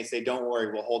teammates say, don't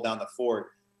worry, we'll hold down the fort.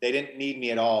 They didn't need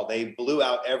me at all. They blew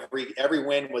out every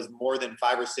win was more than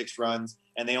 5 or 6 runs,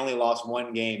 and they only lost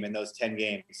 1 game in those 10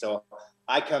 games. So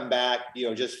I come back,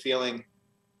 just feeling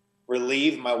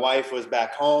relieved. My wife was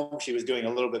back home. She was doing a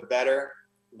little bit better,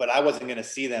 but I wasn't going to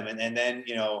see them. And then,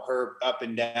 her up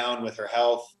and down with her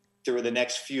health through the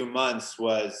next few months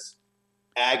was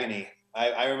agony.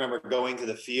 I remember going to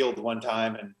the field one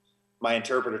time, and my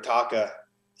interpreter, Taka,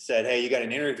 said, "Hey, you got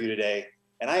an interview today."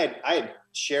 And I had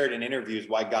shared in interviews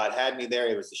why God had me there.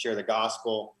 It was to share the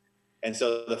gospel. And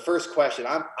so the first question,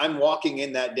 I'm walking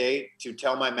in that day to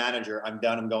tell my manager, I'm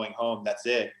done, I'm going home. That's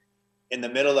it. In the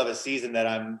middle of a season that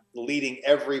I'm leading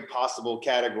every possible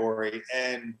category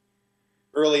and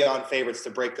early on favorites to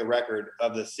break the record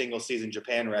of the single season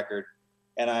Japan record.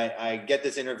 And I get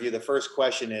this interview. The first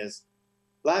question is,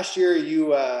 last year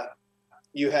you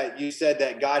said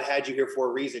that God had you here for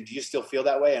a reason. Do you still feel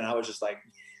that way? And I was just like,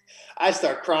 I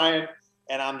start crying,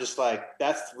 and I'm just like,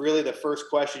 that's really the first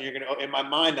question you're going to, in my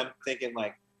mind, I'm thinking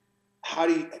like, how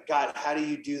do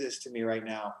you do this to me right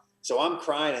now? So I'm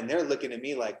crying, and they're looking at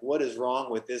me like, what is wrong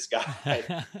with this guy?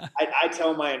 I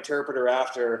tell my interpreter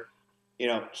after,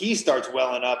 he starts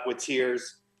welling up with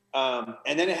tears. And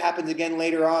then it happens again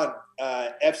later on.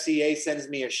 FCA sends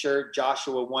me a shirt,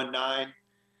 Joshua 1-9.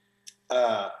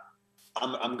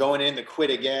 I'm going in to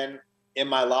quit again. In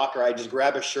my locker, I just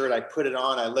grab a shirt, I put it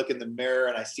on, I look in the mirror,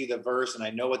 and I see the verse, and I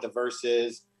know what the verse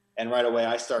is. And right away,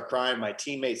 I start crying. My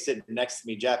teammate sitting next to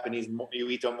me, Japanese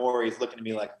Yuito Mori, is looking at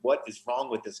me like, what is wrong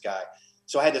with this guy?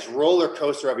 So I had this roller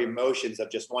coaster of emotions of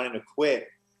just wanting to quit.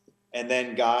 And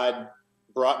then God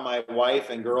brought my wife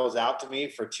and girls out to me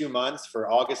for 2 months, for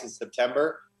August and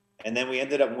September. And then we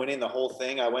ended up winning the whole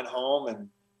thing. I went home,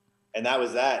 and that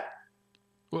was that.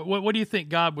 What do you think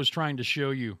God was trying to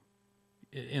show you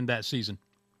in that season?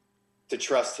 To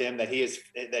trust him, that he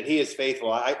is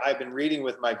faithful. I've been reading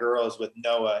with my girls with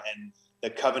Noah and the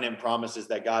covenant promises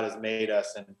that God has made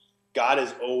us, and God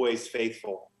is always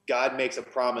faithful. God makes a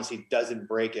promise, he doesn't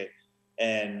break it.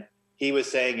 And he was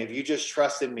saying, if you just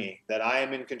trust in me, that I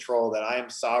am in control, that I am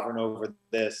sovereign over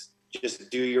this, just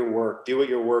do your work, do what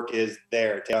your work is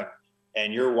there,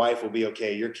 and your wife will be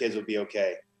okay, your kids will be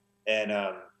okay.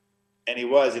 And he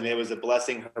was, and it was a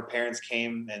blessing. Her parents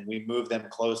came, and we moved them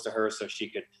close to her so she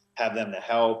could have them to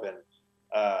help. And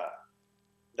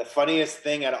the funniest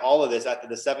thing out of all of this, after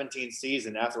the 17th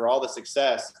season, after all the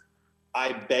success,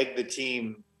 I begged the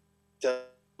team to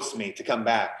host me, to come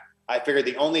back. I figured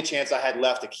the only chance I had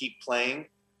left to keep playing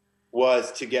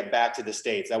was to get back to the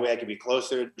States. That way I could be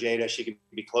closer to Jada. She could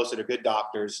be closer to good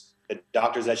doctors, the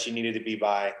doctors that she needed to be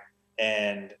by.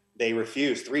 And they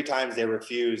refused. 3 times they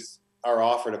refused our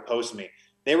offer to post me.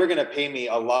 They were going to pay me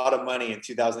a lot of money in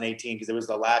 2018 because it was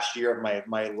the last year of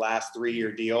my last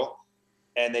 3-year deal.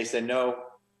 And they said, no,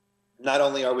 not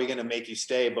only are we going to make you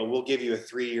stay, but we'll give you a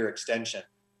 3-year extension.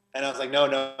 And I was like, no,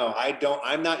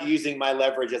 I'm not using my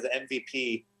leverage as an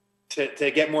MVP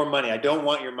to get more money. I don't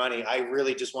want your money. I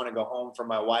really just want to go home for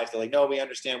my wife. They're like, no, we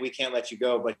understand. We can't let you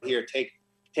go, but here, take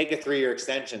a 3-year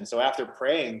extension. So after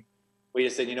praying, we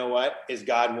just said, you know what? Is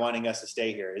God wanting us to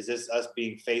stay here? Is this us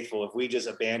being faithful? If we just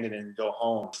abandon it and go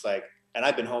home, it's like, and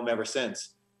I've been home ever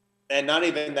since. And not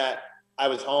even that I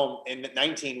was home. In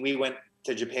 19, we went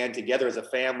to Japan together as a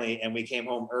family, and we came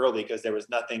home early because there was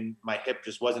nothing, my hip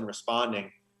just wasn't responding.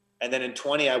 And then in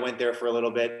 20, I went there for a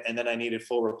little bit, and then I needed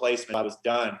full replacement. I was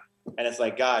done. And it's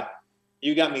like, God,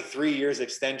 you got me 3 years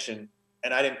extension,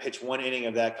 and I didn't pitch 1 inning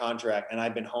of that contract, and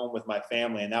I've been home with my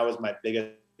family, and that was my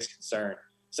biggest concern.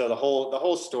 So the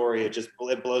whole story,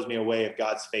 it blows me away of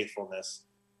God's faithfulness.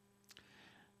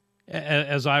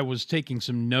 As I was taking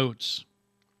some notes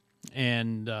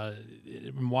and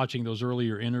watching those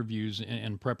earlier interviews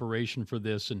in preparation for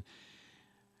this, and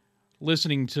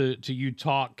listening to you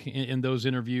talk in those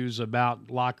interviews about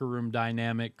locker room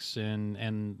dynamics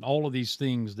and all of these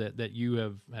things that you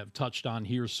have touched on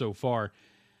here so far,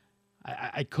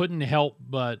 I couldn't help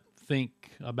but think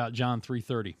about John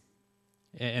 3:30.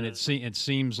 And it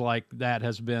seems like that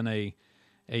has been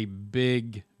a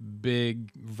big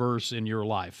verse in your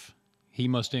life. He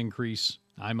must increase,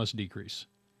 I must decrease.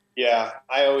 Yeah,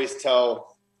 I always,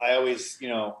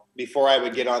 before I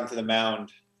would get onto the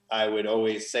mound, I would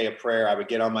always say a prayer. I would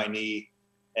get on my knee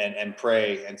and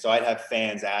pray. And so I'd have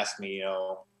fans ask me,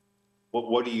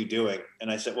 what are you doing?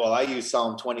 And I said, well, I use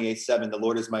Psalm 28:7. The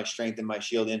Lord is my strength and my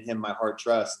shield. In him my heart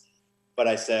trusts. But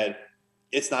I said,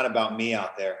 it's not about me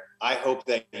out there. I hope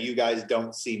that you guys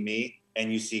don't see me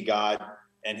and you see God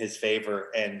and his favor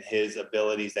and his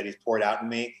abilities that he's poured out in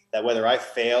me, that whether I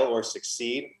fail or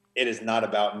succeed, it is not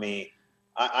about me.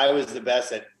 I was the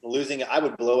best at losing. I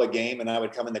would blow a game and I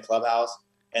would come in the clubhouse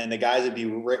and the guys would be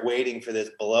waiting for this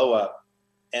blow up.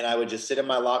 And I would just sit in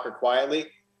my locker quietly,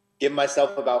 give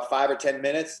myself about 5 or 10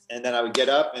 minutes. And then I would get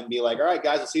up and be like, all right,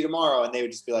 guys, I'll see you tomorrow. And they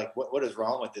would just be like, what is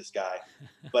wrong with this guy?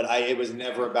 But it was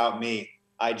never about me.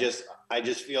 I just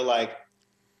feel like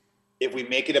if we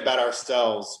make it about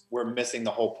ourselves, we're missing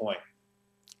the whole point.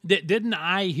 Didn't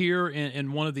I hear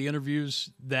in one of the interviews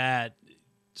that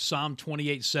Psalm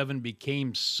 28:7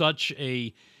 became such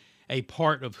a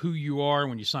part of who you are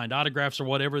when you signed autographs or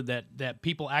whatever, that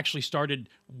people actually started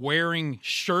wearing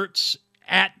shirts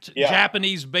at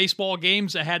Japanese baseball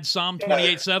games that had Psalm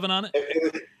 28:7 on it?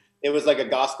 It was like a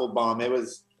gospel bomb.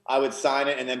 I would sign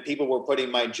it, and then people were putting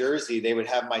my jersey. They would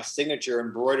have my signature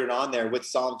embroidered on there with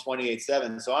Psalm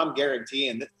 28:7. So I'm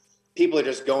guaranteeing that people are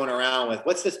just going around with,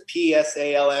 what's this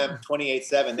PSALM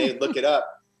 28:7? They look it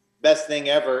up. Best thing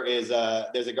ever is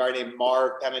there's a guy named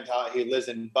Marv Pimentel. He lives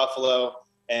in Buffalo,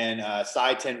 and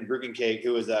Saiton Brugencake,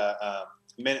 who is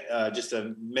just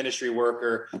a ministry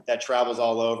worker that travels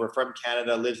all over from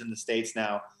Canada, lives in the States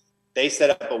now. They set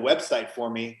up a website for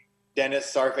me,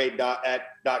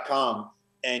 DennisSarfate.com,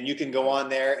 and you can go on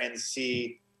there and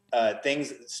see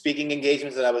speaking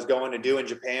engagements that I was going to do in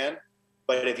Japan.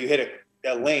 But if you hit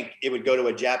a link, it would go to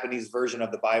a Japanese version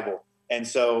of the Bible. And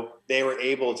so they were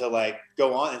able to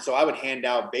go on. And so I would hand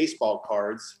out baseball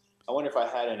cards. I wonder if I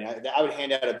had any. I would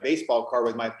hand out a baseball card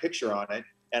with my picture on it.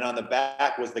 And on the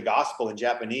back was the gospel in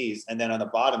Japanese. And then on the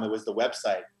bottom, it was the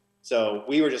website. So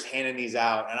we were just handing these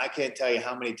out. And I can't tell you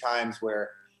how many times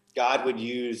where God would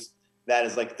use that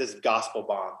as this gospel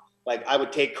bomb. I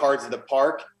would take cards to the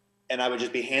park and I would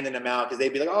just be handing them out because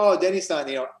they'd be like, oh, Dennis-san,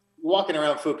 walking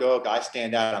around Fukuoka, I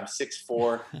stand out. I'm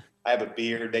 6'4". I have a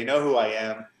beard. They know who I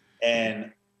am.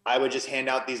 And I would just hand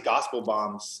out these gospel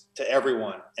bombs to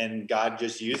everyone. And God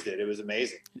just used it. It was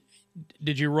amazing.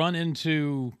 Did you run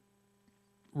into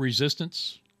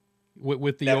resistance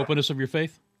with the openness of your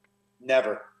faith?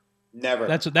 Never.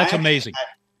 That's amazing.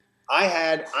 I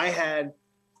had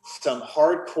some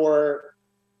hardcore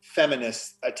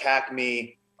feminists attack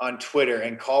me on Twitter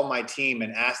and call my team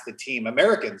and ask the team,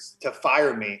 Americans, to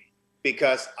fire me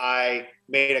because I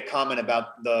made a comment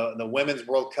about the Women's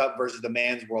World Cup versus the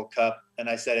Men's World Cup. And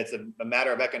I said, it's a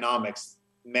matter of economics.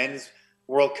 Men's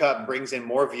World Cup brings in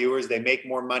more viewers. They make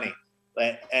more money.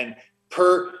 And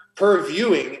per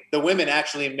viewing, the women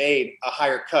actually made a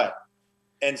higher cut.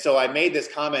 And so I made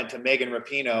this comment to Megan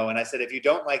Rapinoe, and I said, if you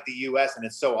don't like the U.S. and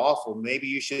it's so awful, maybe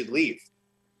you should leave.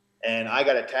 And I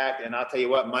got attacked. And I'll tell you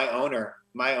what, my owner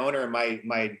and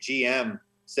my GM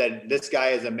said, this guy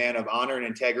is a man of honor and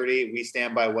integrity. We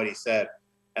stand by what he said.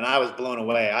 And I was blown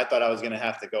away. I thought I was going to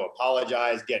have to go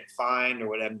apologize, get fined or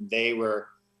whatever. They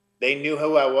knew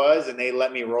who I was and they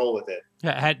let me roll with it.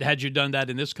 Had you done that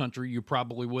in this country, you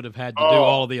probably would have had to do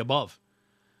all of the above.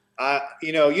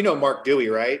 You know Mark Dewey,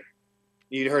 right?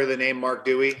 You'd heard of the name Mark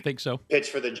Dewey? I think so.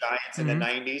 Pitched for the Giants in the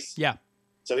 90s. Yeah.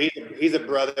 So he's a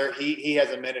brother. He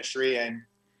has a ministry, and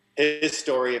his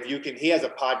story, he has a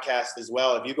podcast as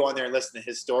well. If you go on there and listen to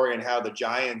his story and how the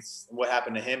Giants, what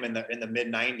happened to him in the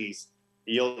mid 90s,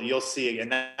 you'll see it.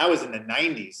 And that was in the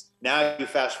 90s. Now you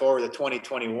fast forward to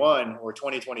 2021 or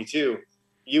 2022,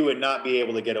 you would not be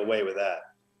able to get away with that.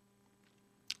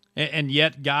 And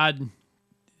yet God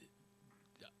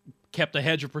kept a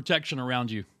hedge of protection around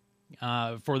you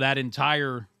for that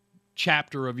entire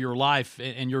chapter of your life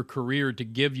and your career, to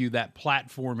give you that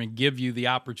platform and give you the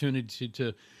opportunity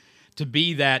to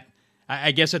be that,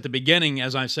 I guess at the beginning,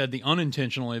 as I said, the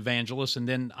unintentional evangelist, and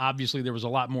then obviously there was a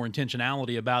lot more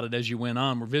intentionality about it as you went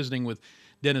on. We're visiting with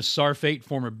Dennis Sarfate,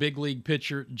 former big league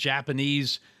pitcher,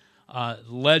 Japanese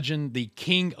legend, the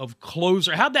king of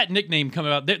closer. How'd that nickname come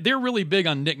about? They're really big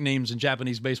on nicknames in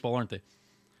Japanese baseball, aren't they?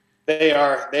 They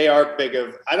are big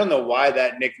of. I don't know why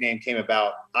that nickname came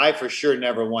about. I for sure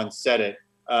never once said it.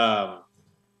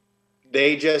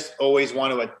 They just always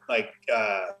want to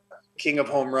king of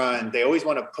home run. They always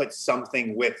want to put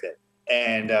something with it.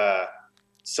 And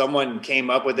someone came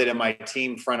up with it in my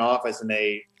team front office, and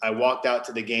I walked out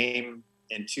to the game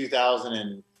in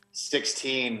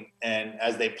 2016, and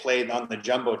as they played on the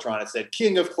Jumbotron, it said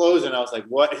King of Closer, and I was like,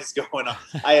 what is going on?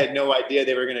 I had no idea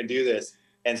they were going to do this.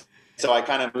 And so I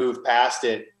kind of moved past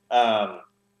it.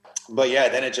 But yeah,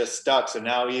 then it just stuck. So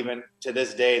now even to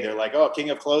this day, they're like, oh, King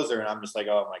of Closer. And I'm just like,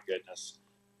 oh my goodness.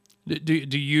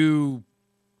 Do you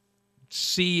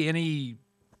see any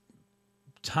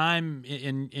time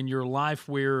in your life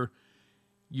where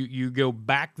you go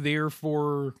back there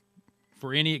for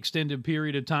any extended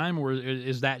period of time, or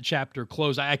is that chapter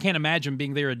closed? I can't imagine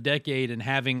being there a decade and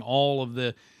having all of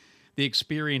the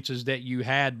experiences that you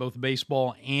had, both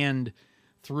baseball and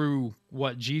through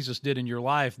what Jesus did in your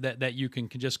life, that you can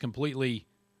just completely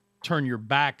turn your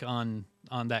back on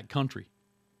that country?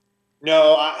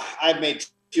 No, I've made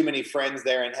too many friends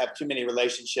there and have too many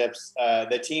relationships.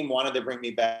 The team wanted to bring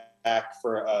me back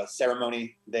for a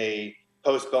ceremony. They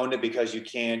postponed it because you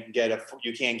can't get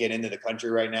into the country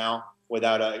right now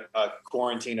without a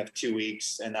quarantine of 2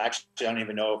 weeks. And actually, I don't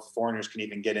even know if foreigners can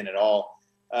even get in at all.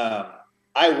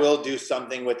 I will do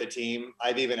something with the team.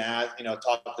 I've even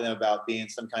talked to them about being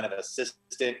some kind of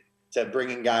assistant to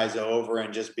bringing guys over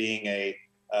and just being a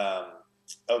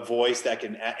voice that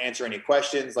can answer any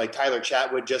questions. Like Tyler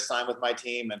Chatwood just signed with my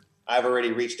team, and I've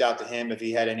already reached out to him if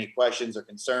he had any questions or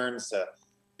concerns to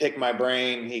pick my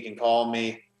brain. He can call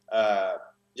me.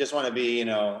 Just want to be,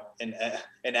 an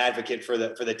advocate for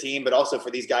the team, but also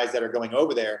for these guys that are going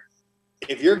over there.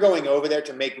 If you're going over there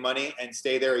to make money and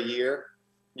stay there a year,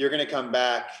 you're going to come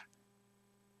back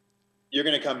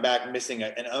missing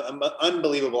an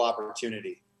unbelievable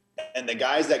opportunity. And the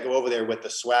guys that go over there with the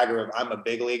swagger of I'm a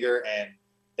big leaguer and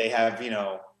they have,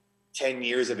 10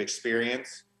 years of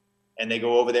experience and they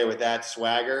go over there with that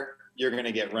swagger, you're going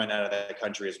to get run out of the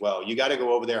country as well. You got to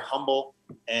go over there humble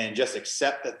and just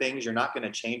accept the things. You're not going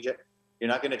to change it. You're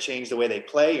not going to change the way they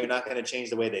play. You're not going to change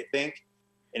the way they think.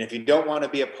 And if you don't want to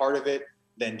be a part of it,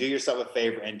 then do yourself a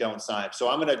favor and don't sign. So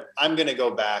I'm going to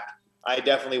go back. I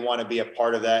definitely want to be a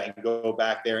part of that and go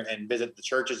back there and visit the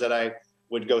churches that I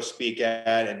would go speak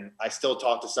at. And I still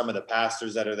talk to some of the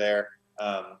pastors that are there.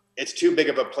 It's too big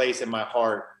of a place in my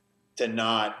heart to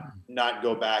not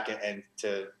go back and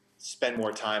to spend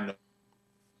more time.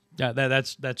 Yeah,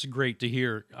 that's great to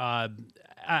hear.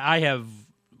 I have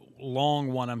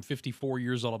long one. I'm 54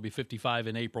 years old. I'll be 55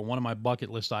 in April. One of my bucket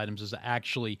list items is to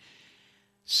actually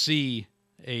see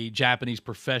a Japanese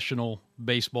professional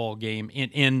baseball game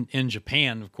in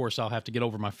Japan. Of course, I'll have to get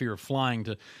over my fear of flying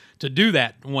to do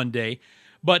that one day.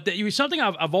 But something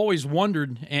I've always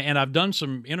wondered, and I've done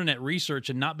some internet research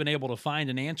and not been able to find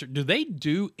an answer. Do they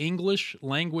do English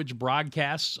language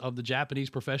broadcasts of the Japanese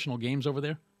professional games over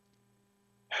there?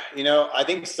 I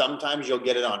think sometimes you'll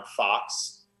get it on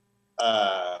Fox.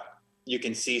 You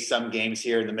can see some games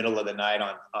here in the middle of the night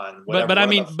on whatever.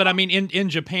 But I mean, in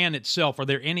Japan itself, are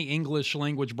there any English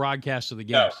language broadcasts of the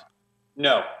games?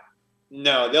 No.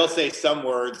 They'll say some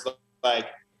words like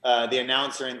the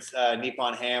announcer in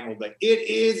Nippon Ham will be like, "It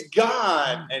is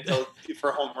gone," and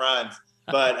for home runs.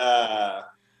 But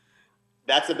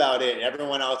that's about it.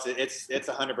 Everyone else, it's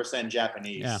 100%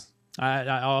 Japanese. Yeah,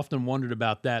 I often wondered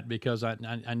about that because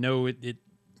I know it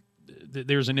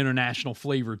there's an international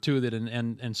flavor to it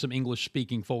and some English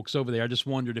speaking folks over there. I just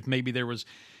wondered if maybe there was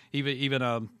even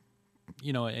a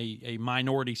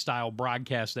minority style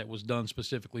broadcast that was done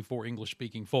specifically for English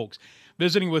speaking folks.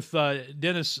 Visiting with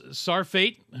Dennis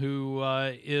Sarfate, who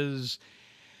is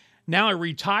now a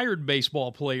retired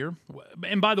baseball player.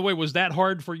 And by the way, was that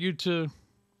hard for you to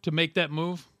make that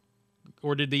move,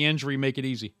 or did the injury make it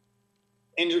easy?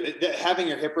 Having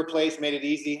your hip replaced made it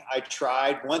easy. I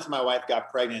tried. Once my wife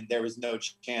got pregnant, there was no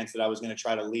chance that I was going to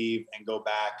try to leave and go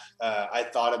back. I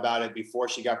thought about it before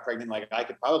she got pregnant. Like, I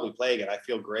could probably play again. I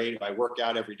feel great. I work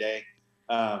out every day.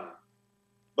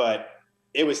 But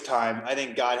it was time. I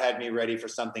think God had me ready for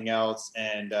something else.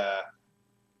 And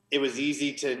it was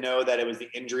easy to know that it was the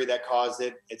injury that caused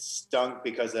it. It stunk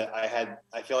because I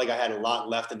feel like I had a lot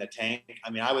left in the tank.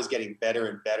 I mean, I was getting better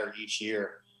and better each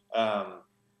year.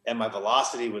 And my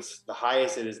velocity was the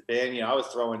highest it has been. I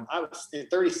was in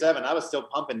 37. I was still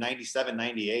pumping 97,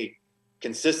 98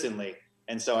 consistently.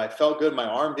 And so I felt good. My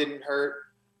arm didn't hurt,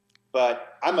 but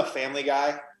I'm a family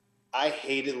guy. I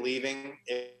hated leaving.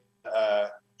 It was a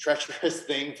treacherous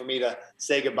thing for me to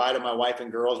say goodbye to my wife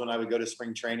and girls when I would go to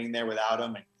spring training there without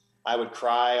them. And I would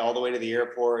cry all the way to the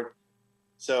airport.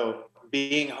 So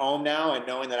being home now and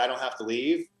knowing that I don't have to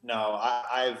leave, no,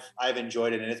 I've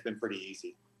enjoyed it, and it's been pretty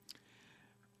easy.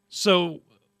 So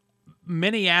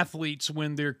many athletes,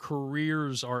 when their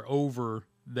careers are over,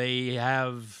 they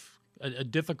have a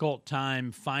difficult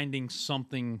time finding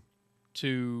something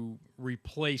to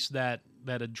replace that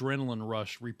adrenaline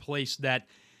rush, replace that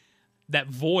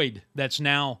void that's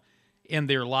now in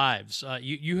their lives.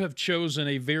 You have chosen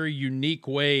a very unique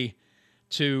way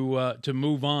to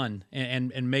move on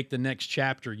and make the next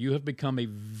chapter. You have become a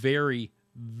very,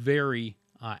 very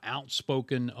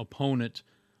outspoken opponent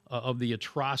of the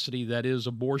atrocity that is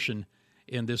abortion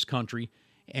in this country,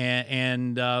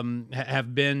 and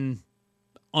have been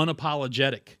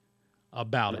unapologetic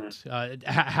about it.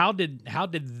 How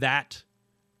did that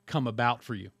come about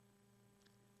for you?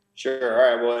 Sure.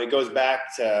 All right. Well, it goes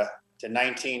back to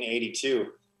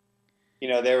 1982.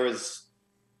 There was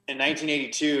in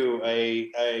 1982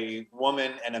 a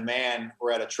woman and a man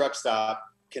were at a truck stop,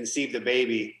 conceived a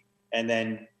baby, and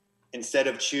then instead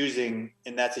of choosing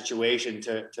in that situation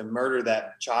to murder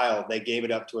that child, they gave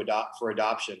it up for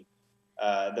adoption.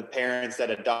 The parents that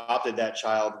adopted that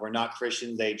child were not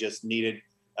Christians. They just needed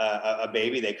a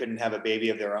baby. They couldn't have a baby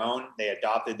of their own. They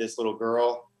adopted this little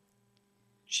girl.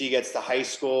 She gets to high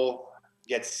school,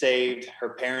 gets saved. Her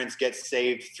parents get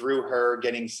saved through her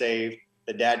getting saved.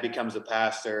 The dad becomes a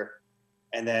pastor.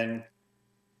 And then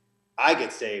I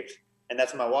get saved, and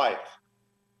that's my wife.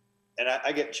 And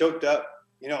I get choked up,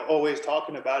 always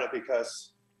talking about it,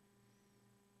 because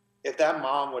if that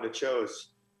mom would have chose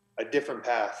a different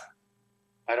path,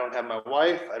 I don't have my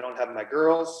wife, I don't have my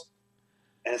girls.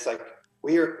 And it's like,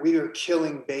 we are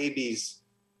killing babies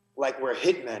like we're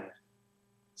hitmen.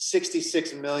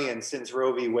 66 million since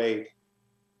Roe v. Wade.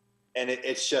 And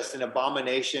it's just an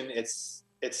abomination. It's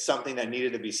something that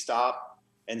needed to be stopped.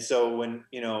 And so when,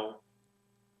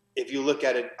 if you look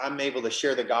at it, I'm able to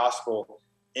share the gospel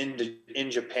in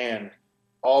Japan,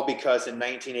 all because in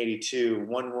 1982,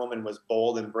 one woman was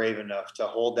bold and brave enough to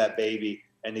hold that baby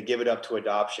and to give it up to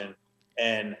adoption.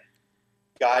 And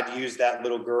God used that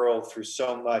little girl through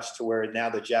so much to where now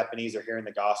the Japanese are hearing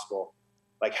the gospel.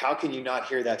 Like, how can you not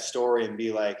hear that story and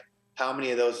be like, how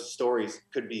many of those stories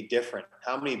could be different?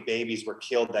 How many babies were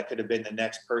killed that could have been the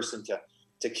next person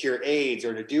to cure AIDS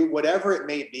or to do whatever it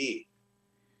may be?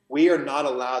 We are not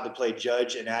allowed to play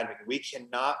judge and advocate. We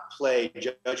cannot play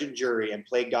judge and jury and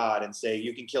play God and say,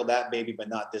 you can kill that baby, but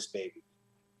not this baby.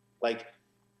 Like,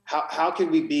 how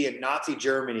can we be in Nazi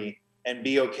Germany and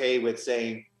be okay with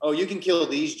saying, oh, you can kill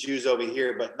these Jews over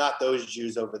here, but not those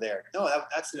Jews over there? No,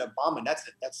 that's an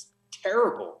abomination. That's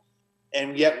terrible.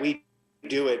 And yet we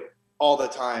do it all the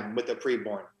time with the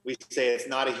preborn. We say it's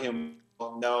not a human.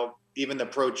 No, even the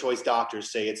pro-choice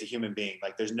doctors say it's a human being.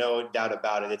 Like, there's no doubt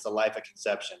about it. It's a life of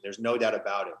conception. There's no doubt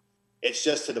about it. It's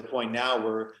just to the point now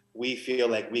where we feel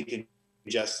like we can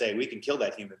just say we can kill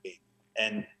that human being.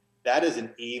 And that is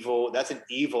an evil. That's an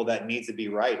evil that needs to be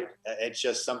righted. It's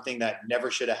just something that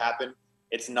never should have happened.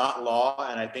 It's not law.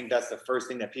 And I think that's the first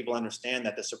thing that people understand,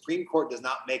 that the Supreme Court does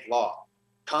not make law.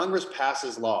 Congress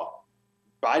passes law.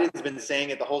 Biden's been saying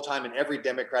it the whole time, and every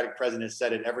Democratic president has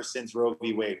said it ever since Roe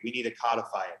v. Wade. We need to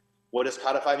codify it. What does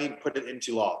codify mean? Put it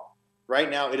into law.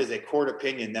 Right now, it is a court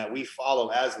opinion that we follow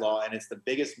as law, and it's the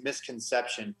biggest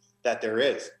misconception that there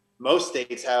is. Most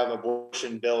states have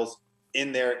abortion bills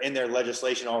in their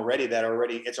legislation already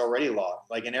it's already law.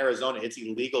 Like in Arizona, it's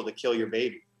illegal to kill your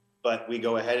baby, but we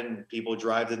go ahead and people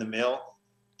drive to the mill.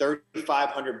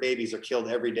 3,500 babies are killed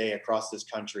every day across this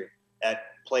country at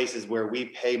places where we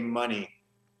pay money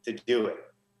to do it.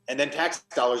 And then tax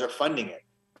dollars are funding it.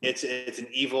 It's an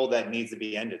evil that needs to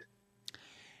be ended.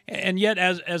 And yet,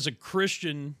 as a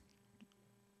Christian,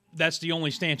 that's the only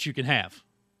stance you can have.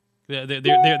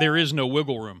 There is no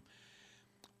wiggle room.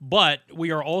 But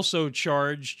we are also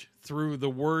charged through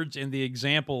the words and the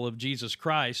example of Jesus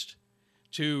Christ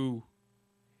to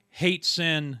hate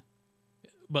sin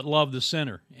but love the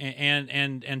sinner,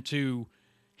 and to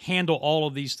handle all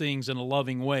of these things in a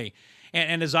loving way.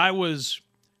 And as I was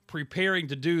preparing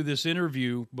to do this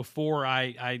interview, before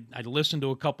I listened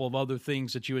to a couple of other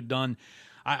things that you had done,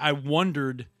 I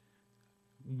wondered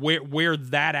where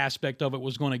that aspect of it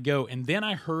was going to go. And then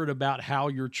I heard about how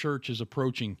your church is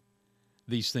approaching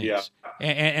these things. Yeah.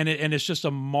 And it's just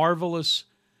a marvelous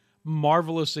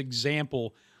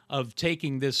example of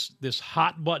taking this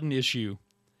hot button issue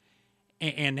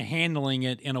and handling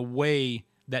it in a way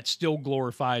that still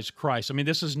glorifies Christ. I mean,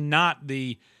 this is not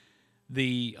the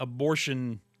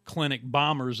abortion clinic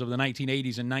bombers of the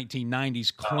 1980s and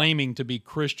 1990s claiming to be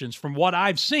Christians, from what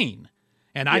I've seen.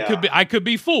 And I could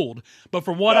be fooled, but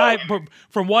from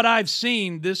what I've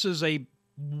seen, this is a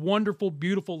wonderful,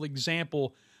 beautiful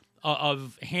example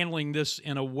of handling this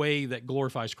in a way that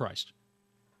glorifies Christ.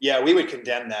 Yeah, we would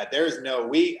condemn that.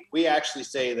 We actually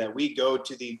say that we go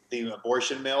to the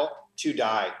abortion mill to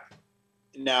die.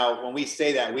 Now, when we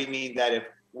say that, we mean that if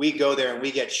we go there and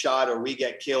we get shot or we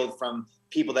get killed from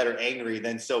people that are angry,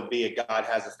 then so be it. God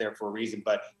has us there for a reason.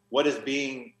 But what is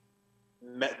being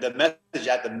the message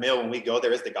at the mill when we go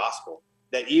there is the gospel.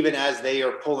 That even as they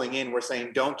are pulling in, we're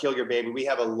saying, don't kill your baby. We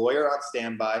have a lawyer on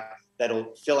standby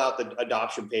that'll fill out the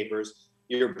adoption papers.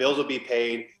 Your bills will be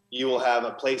paid. You will have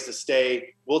a place to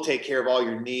stay. We'll take care of all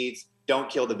your needs. Don't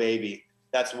kill the baby.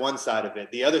 That's one side of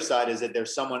it. The other side is that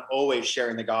there's someone always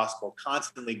sharing the gospel.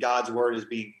 Constantly, God's word is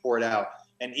being poured out.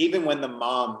 And even when the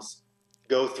moms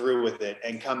go through with it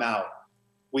and come out,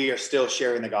 we are still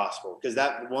sharing the gospel, because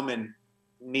that woman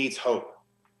needs hope.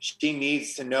 She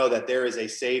needs to know that there is a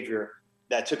Savior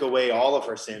that took away all of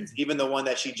her sins, even the one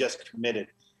that she just committed.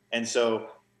 And so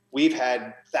we've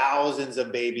had thousands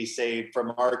of babies saved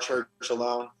from our church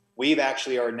alone. We've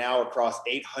actually are now across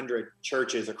 800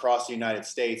 churches across the United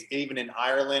States, even in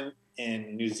Ireland,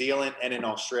 in New Zealand, and in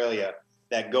Australia,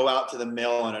 that go out to the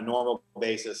mill on a normal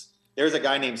basis. There's a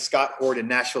guy named Scott Horde in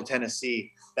Nashville,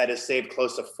 Tennessee, that has saved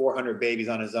close to 400 babies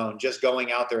on his own, just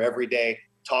going out there every day,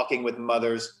 talking with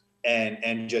mothers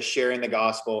and just sharing the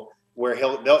gospel, where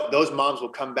those moms will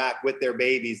come back with their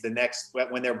babies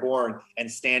when they're born and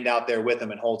stand out there with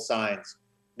them and hold signs.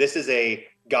 This is a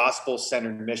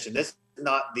gospel-centered mission. This is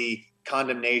not the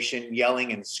condemnation,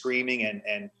 yelling and screaming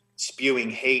and spewing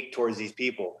hate towards these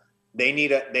people. They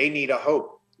need a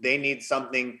hope. They need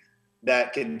something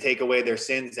that can take away their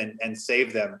sins and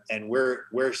save them. And we're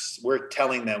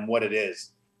telling them what it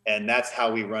is. And that's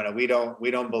how we run it. We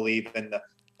don't believe in the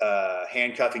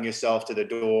handcuffing yourself to the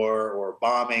door or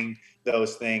bombing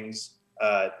those things.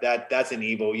 That's an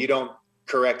evil. You don't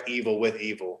correct evil with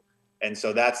evil. And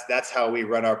so that's how we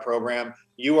run our program.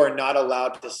 You are not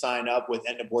allowed to sign up with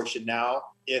End Abortion Now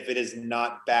if it is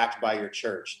not backed by your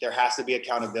church. There has to be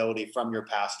accountability from your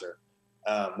pastor.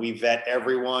 We vet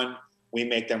everyone. We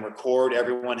make them record.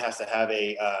 Everyone has to have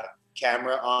a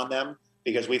camera on them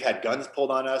because we've had guns pulled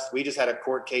on us. We just had a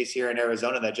court case here in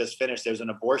Arizona that just finished. There's an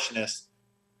abortionist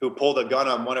who pulled a gun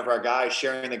on one of our guys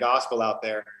sharing the gospel out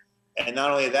there. And not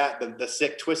only that, the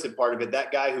sick, twisted part of it,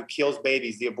 that guy who kills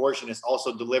babies, the abortionist,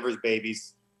 also delivers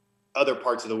babies other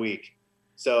parts of the week.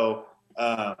 So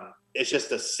it's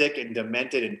just a sick and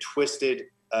demented and twisted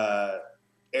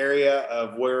area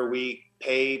of where we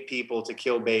pay people to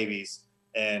kill babies.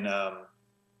 And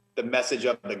the message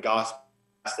of the gospel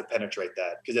has to penetrate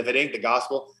that. Because if it ain't the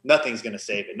gospel, nothing's going to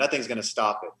save it. Nothing's going to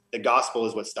stop it. The gospel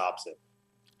is what stops it.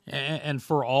 And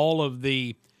for all of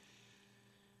the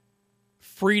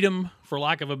freedom, for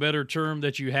lack of a better term,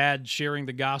 that you had sharing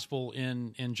the gospel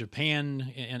in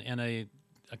Japan, in a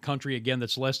country, again,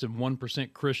 that's less than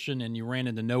 1% Christian, and you ran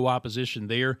into no opposition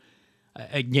there.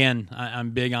 Again,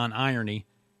 I'm big on irony.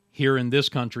 Here in this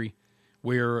country,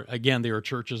 where, again, there are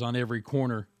churches on every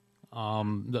corner,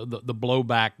 the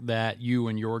blowback that you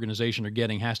and your organization are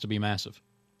getting has to be massive.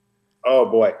 Oh,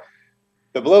 boy.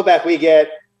 The blowback we get,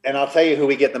 and I'll tell you who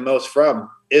we get the most from,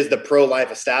 is the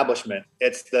pro-life establishment.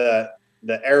 It's the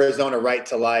Arizona Right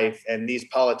to Life and these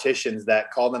politicians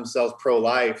that call themselves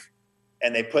pro-life,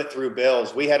 and they put through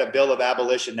bills. We had a bill of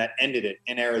abolition that ended it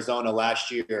in Arizona last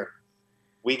year.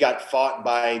 We got fought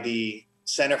by the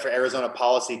Center for Arizona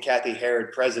Policy, Kathy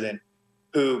Herod, president,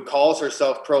 who calls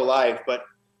herself pro-life, but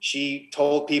she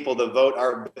told people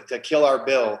to kill our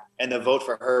bill and to vote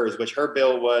for hers, which her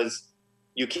bill was,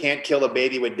 you can't kill a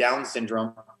baby with Down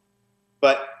syndrome.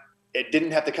 But it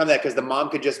didn't have to come to that because the mom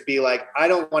could just be like, I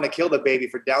don't want to kill the baby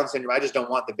for Down syndrome. I just don't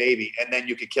want the baby. And then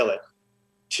you could kill it.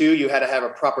 2, you had to have a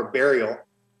proper burial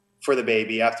for the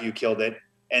baby after you killed it.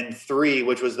 And 3,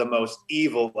 which was the most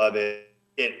evil of it,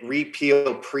 it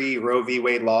repealed pre-Roe v.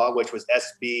 Wade law, which was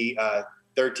SB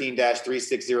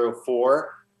 13-3604.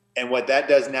 And what that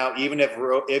does now, even if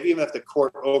the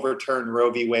court overturned Roe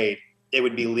v. Wade, it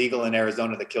would be legal in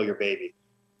Arizona to kill your baby.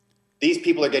 These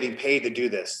people are getting paid to do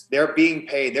this. They're being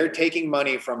paid. They're taking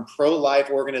money from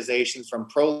pro-life organizations, from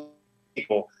pro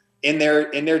people in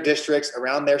their districts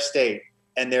around their state,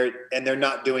 and they're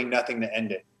not doing nothing to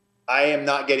end it. I am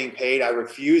not getting paid. I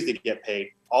refuse to get paid.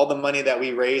 All the money that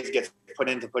we raise gets put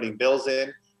into putting bills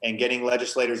in and getting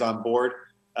legislators on board,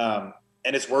 and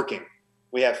it's working.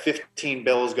 We have 15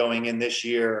 bills going in this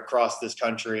year across this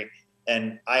country,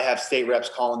 and I have state reps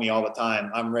calling me all the time.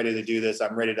 I'm ready to do this.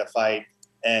 I'm ready to fight.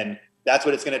 And that's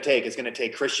what it's going to take. It's going to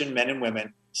take Christian men and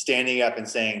women standing up and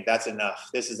saying, that's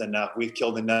enough. This is enough. We've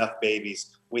killed enough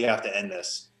babies. We have to end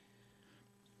this.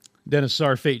 Dennis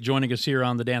Sarfate joining us here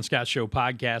on the Dan Scott Show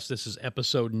podcast. This is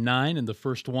episode 9 and the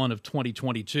first one of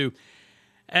 2022.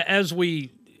 As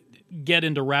we get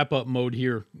into wrap-up mode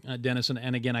here, Dennis,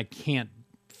 and again, I can't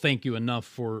thank you enough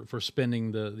for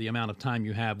spending the amount of time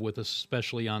you have with us,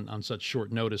 especially on such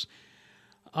short notice.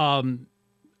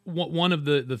 One of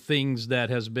the things that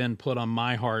has been put on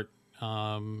my heart,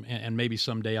 and maybe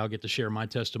someday I'll get to share my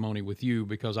testimony with you,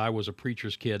 because I was a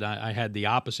preacher's kid. I had the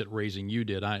opposite raising you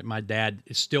did. My dad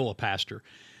is still a pastor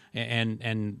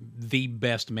and the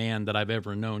best man that I've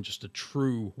ever known, just a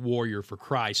true warrior for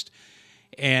Christ.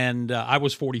 And I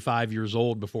was 45 years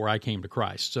old before I came to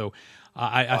Christ. So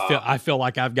I feel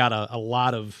like I've got a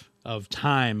lot of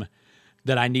time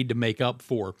that I need to make up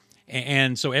for.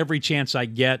 And so every chance I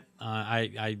get,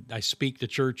 I speak to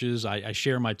churches, I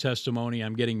share my testimony.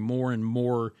 I'm getting more and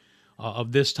more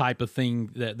of this type of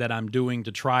thing that I'm doing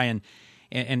to try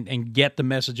and get the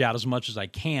message out as much as I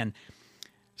can.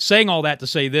 saying all that to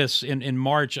say this, in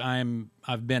March,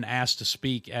 I've been asked to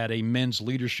speak at a men's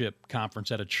leadership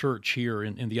conference at a church here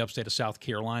in the upstate of South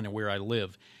Carolina where I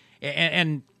live.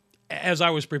 And as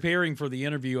I was preparing for the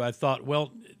interview, I thought,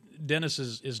 well, Dennis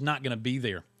is not going to be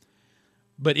there.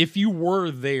 But if you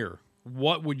were there,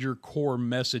 what would your core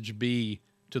message be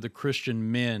to the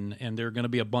Christian men? And there are going to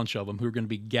be a bunch of them who are going to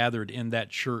be gathered in that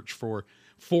church for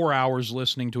 4 hours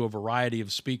listening to a variety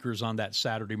of speakers on that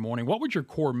Saturday morning. What would your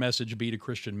core message be to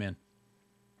Christian men?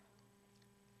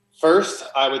 First,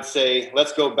 I would say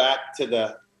let's go back to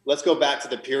the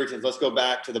Puritans. Let's go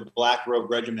back to the Black Robe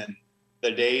Regiment,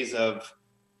 the days of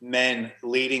men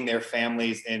leading their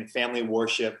families in family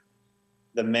worship,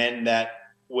 the men that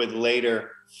would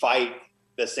later fight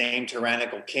the same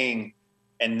tyrannical king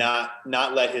and not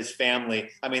let his family.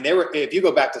 I mean, if you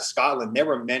go back to Scotland, there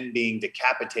were men being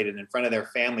decapitated in front of their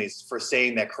families for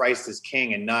saying that Christ is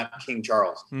king and not King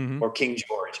Charles or King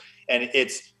George. And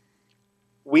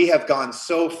we have gone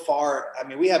so far. I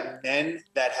mean, we have men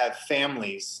that have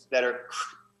families that are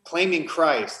claiming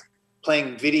Christ,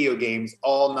 playing video games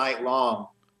all night long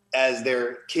as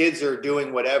their kids are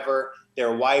doing whatever,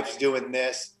 their wife's doing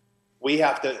this. We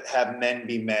have to have men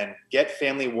be men. Get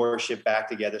family worship back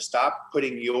together. Stop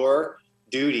putting your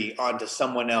duty onto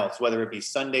someone else, whether it be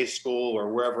Sunday school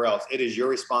or wherever else. It is your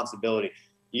responsibility.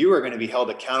 You are going to be held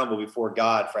accountable before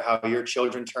God for how your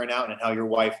children turn out and how your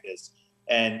wife is.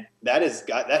 And that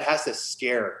has to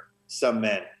scare some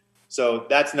men. So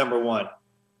that's number one.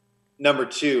 Number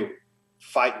two,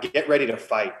 fight. Get ready to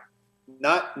fight.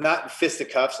 Not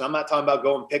fisticuffs. And I'm not talking about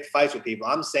going pick fights with people.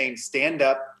 I'm saying stand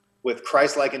up with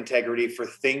Christ-like integrity for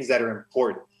things that are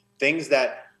important, things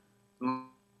that make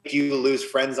you lose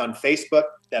friends on Facebook,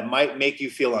 that might make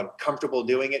you feel uncomfortable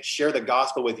doing it. Share the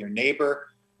gospel with your neighbor.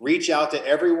 Reach out to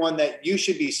everyone that you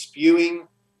should be spewing.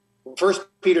 1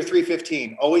 Peter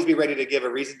 3:15, always be ready to give a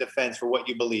reasoned defense for what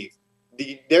you believe.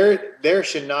 There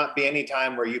should not be any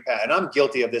time where you pass. And I'm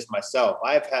guilty of this myself.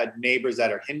 I've had neighbors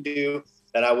that are Hindu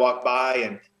that I walk by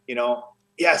and,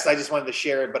 yes, I just wanted to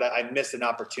share it, but I missed an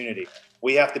opportunity.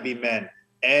 We have to be men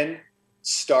and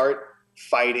start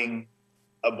fighting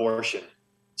abortion.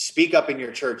 Speak up in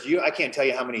your church. I can't tell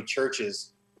you how many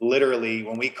churches, literally,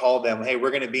 when we call them, hey, we're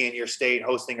going to be in your state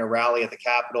hosting a rally at the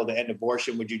Capitol to end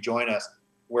abortion. Would you join us?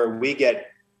 Where we get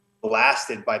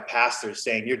blasted by pastors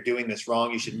saying, you're doing this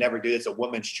wrong. You should never do this. It's a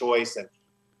woman's choice.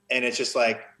 And it's just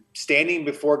like standing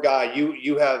before God,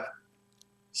 you have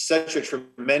such a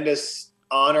tremendous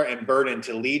honor and burden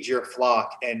to lead your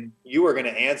flock, and you are going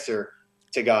to answer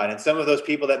to God. And some of those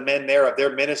people that men there, if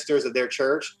they're ministers of their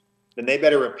church, then they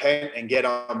better repent and get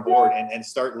on board and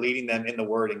start leading them in the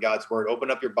word and God's word.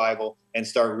 Open up your Bible and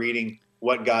start reading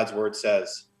what God's word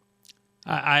says.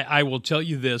 I will tell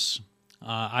you this.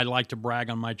 I like to brag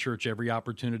on my church every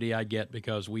opportunity I get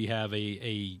because we have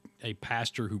a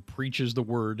pastor who preaches the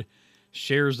word,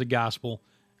 shares the gospel,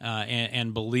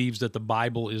 and believes that the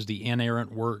Bible is the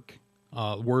inerrant word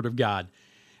of God.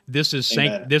 This is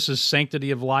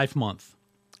Sanctity of Life Month.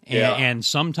 And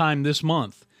sometime this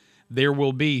month, there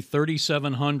will be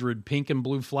 3,700 pink and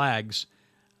blue flags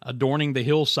adorning the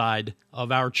hillside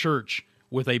of our church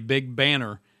with a big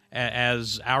banner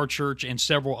as our church and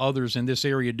several others in this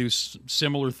area do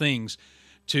similar things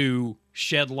to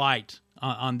shed light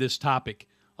on this topic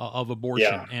of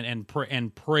abortion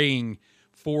and praying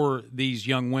for these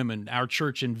young women. Our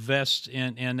church invests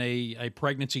in a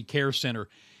pregnancy care center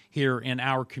here in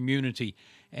our community,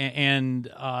 and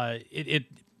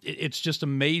it's just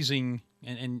amazing.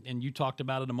 And you talked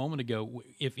about it a moment ago.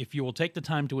 If you will take the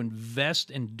time to invest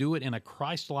and do it in a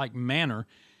Christ-like manner,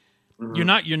 you're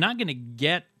not going to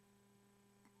get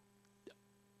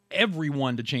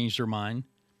everyone to change their mind,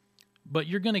 but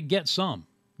you're going to get some.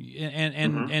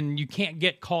 And you can't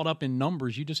get caught up in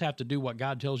numbers. You just have to do what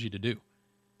God tells you to do.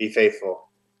 Be faithful.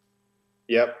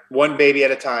 Yep, one baby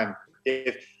at a time.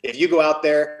 If you go out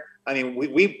there. I mean,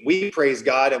 we praise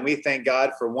God and we thank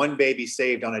God for one baby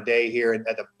saved on a day here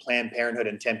at the Planned Parenthood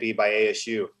in Tempe by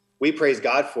ASU. We praise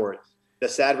God for it. The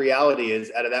sad reality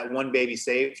is out of that one baby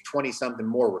saved, 20-something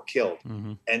more were killed.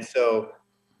 And so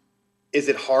is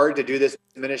it hard to do this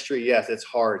ministry? Yes, it's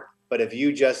hard. But if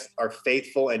you just are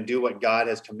faithful and do what God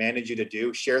has commanded you to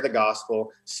do, share the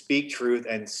gospel, speak truth,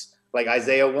 and like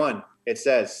Isaiah 1, it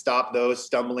says, stop those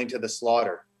stumbling to the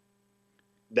slaughter.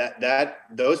 That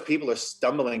those people are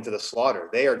stumbling to the slaughter.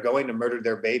 They are going to murder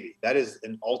their baby. That is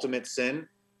an ultimate sin,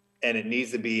 and it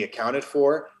needs to be accounted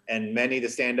for, and men need to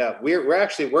stand up. We're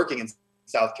actually working in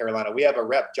South Carolina. We have a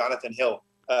rep, Jonathan Hill,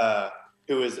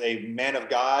 who is a man of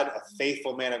God, a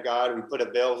faithful man of God. We put a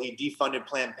bill. He defunded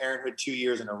Planned Parenthood 2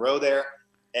 years in a row there.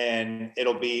 and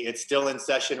it's still in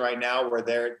session right now where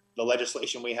the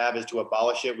legislation we have is to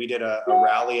abolish it. We did a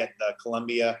rally at the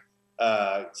Columbia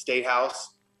State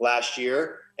House last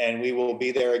year, and we will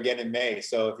be there again in May.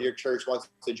 So if your church wants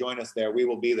to join us there, we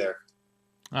will be there.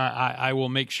 I will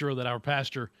make sure that our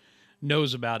pastor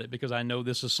knows about it, because I know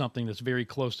this is something that's very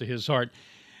close to his heart.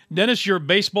 Dennis, your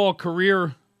baseball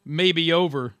career may be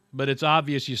over, but it's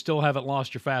obvious you still haven't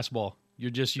lost your fastball. You're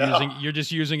just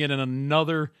using it in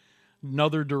another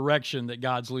direction that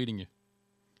God's leading you.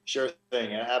 Sure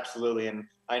thing, absolutely. And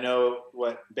I know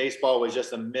what baseball was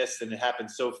just a miss, and it happened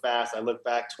so fast. I look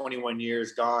back, 21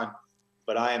 years gone,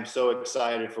 but I am so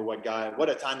excited for what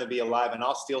a time to be alive. And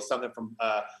I'll steal something from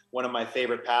one of my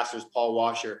favorite pastors, Paul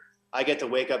Washer. I get to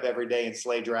wake up every day and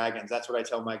slay dragons. That's what I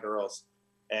tell my girls.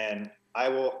 And I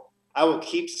will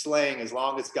keep slaying as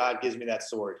long as God gives me that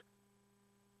sword.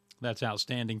 That's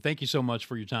outstanding. Thank you so much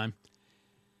for your time.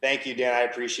 Thank you, Dan. I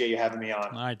appreciate you having me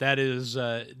on. All right, that is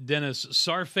Dennis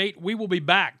Sarfate. We will be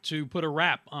back to put a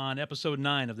wrap on episode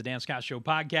 9 of the Dan Scott Show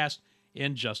podcast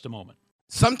in just a moment.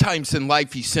 Sometimes in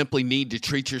life, you simply need to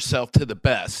treat yourself to the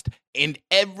best. And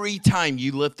every time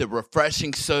you lift a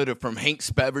refreshing soda from Hank's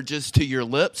Beverages to your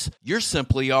lips, you're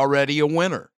simply already a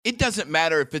winner. It doesn't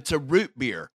matter if it's a root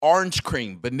beer, orange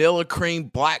cream, vanilla cream,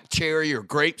 black cherry, or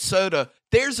grape soda.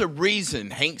 There's a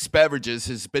reason Hank's Beverages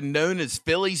has been known as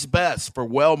Philly's best for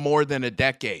well more than a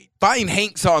decade. Find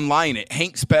Hank's online at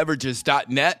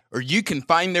hanksbeverages.net, or you can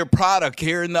find their product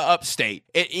here in the upstate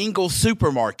at Ingles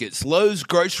Supermarkets, Lowe's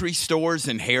grocery stores,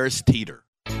 and Harris Teeter.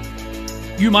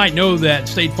 You might know that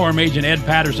State Farm agent Ed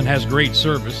Patterson has great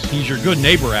service. He's your good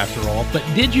neighbor after all. But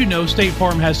did you know State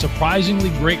Farm has surprisingly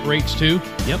great rates too?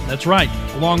 Yep, that's right.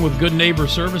 Along with good neighbor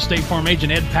service, State Farm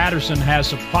agent Ed Patterson has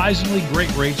surprisingly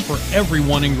great rates for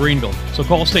everyone in Greenville. So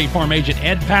call State Farm agent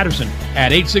Ed Patterson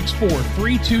at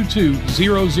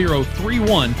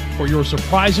 864-322-0031 for your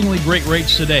surprisingly great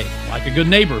rates today. Like a good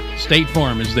neighbor, State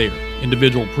Farm is there.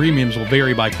 Individual premiums will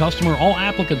vary by customer. All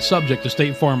applicants subject to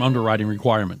State Farm underwriting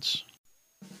requirements.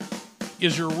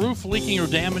 Is your roof leaking or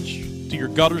damaged? Do your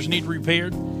gutters need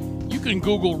repaired? You can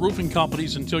Google roofing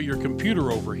companies until your computer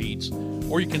overheats,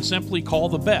 or you can simply call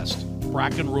the best,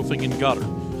 Bracken Roofing and Gutter.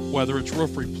 Whether it's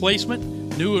roof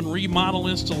replacement, new and remodel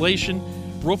installation,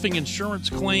 roofing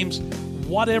insurance claims,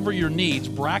 whatever your needs,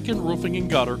 Bracken Roofing and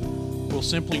Gutter will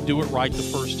simply do it right the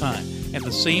first time. And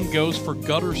the same goes for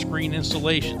gutter screen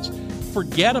installations.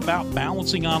 Forget about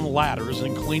balancing on ladders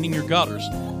and cleaning your gutters.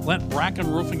 Let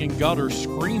Bracken Roofing and Gutter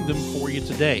screen them for you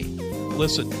today.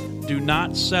 Listen, do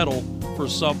not settle for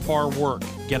subpar work.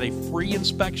 Get a free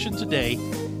inspection today.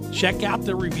 Check out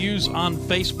the reviews on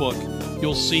Facebook.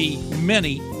 You'll see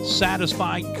many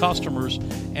satisfied customers,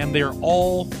 and they're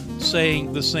all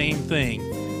saying the same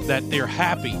thing, that they're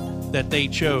happy that they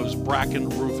chose Bracken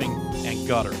Roofing and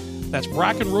Gutter. That's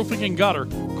Bracken Roofing and Gutter.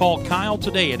 Call Kyle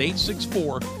today at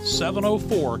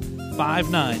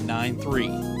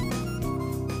 864-704-5993.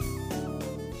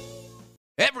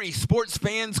 Every sports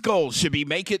fan's goal should be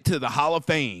make it to the Hall of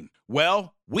Fame.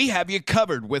 Well, we have you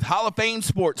covered with Hall of Fame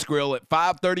Sports Grill at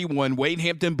 531 Wade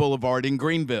Hampton Boulevard in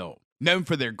Greenville. Known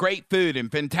for their great food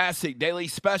and fantastic daily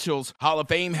specials, Hall of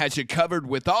Fame has you covered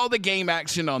with all the game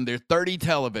action on their 30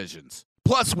 televisions.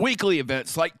 Plus weekly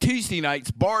events like Tuesday nights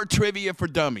bar trivia for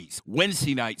dummies,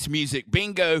 Wednesday nights music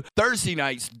bingo, Thursday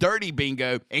nights dirty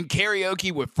bingo, and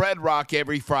karaoke with Fred Rock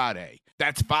every Friday.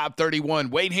 That's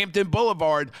 531 Wade Hampton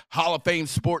Boulevard,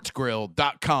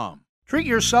 HallOfFameSportsGrill.com. Treat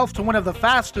yourself to one of the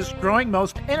fastest growing,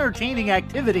 most entertaining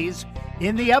activities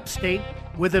in the upstate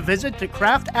with a visit to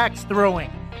Craft Axe Throwing.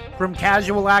 From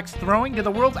casual axe throwing to the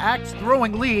World Axe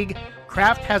Throwing League,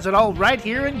 Craft has it all right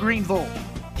here in Greenville.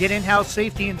 Get in-house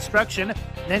safety instruction,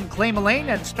 then claim a lane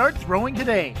and start throwing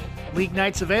today. League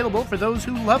nights available for those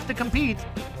who love to compete.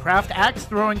 Craft Axe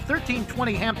Throwing,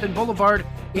 1320 Hampton Boulevard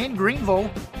in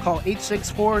Greenville. Call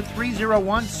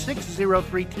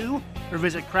 864-301-6032 or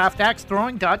visit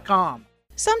craftaxethrowing.com.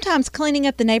 Sometimes cleaning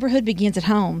up the neighborhood begins at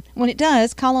home. When it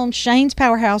does, call on Shane's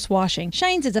Powerhouse Washing.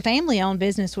 Shane's is a family-owned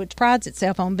business which prides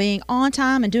itself on being on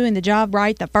time and doing the job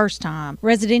right the first time.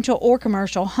 Residential or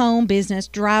commercial, home, business,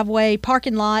 driveway,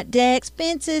 parking lot, decks,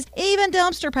 fences, even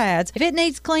dumpster pads. If it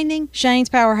needs cleaning, Shane's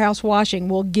Powerhouse Washing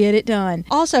will get it done.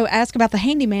 Also, ask about the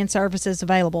handyman services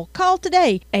available. Call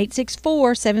today,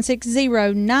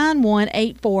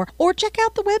 864-760-9184, or check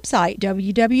out the website,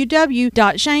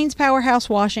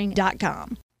 www.shanespowerhousewashing.com.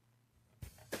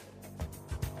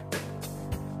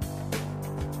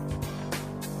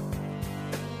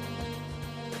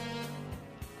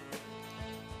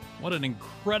 What an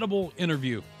incredible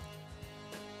interview.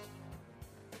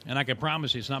 And I can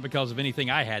promise you it's not because of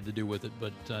anything I had to do with it,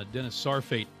 but Dennis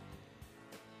Sarfate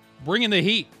bringing the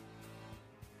heat.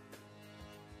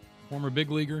 Former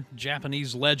big leaguer,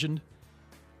 Japanese legend,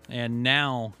 and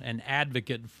now an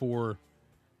advocate for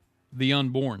the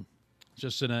unborn.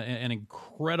 Just an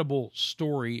incredible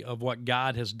story of what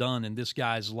God has done in this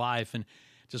guy's life, and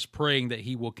just praying that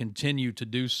he will continue to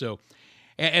do so.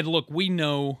 And look, we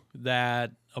know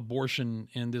that abortion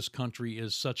in this country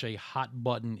is such a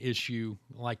hot-button issue.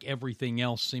 Like everything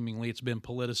else, seemingly, it's been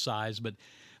politicized. But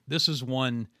this is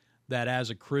one that, as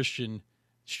a Christian,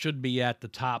 should be at the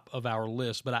top of our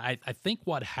list. But I think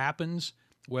what happens,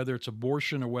 whether it's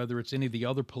abortion or whether it's any of the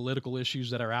other political issues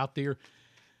that are out there,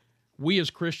 we as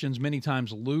Christians many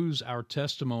times lose our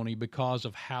testimony because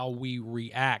of how we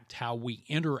react, how we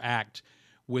interact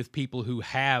with people who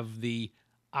have the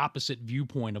opposite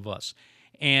viewpoint of us.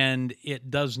 And it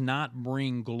does not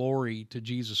bring glory to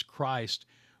Jesus Christ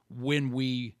when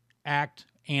we act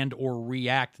and or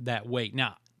react that way.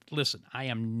 Now, listen, I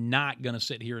am not going to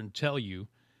sit here and tell you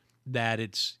that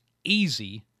it's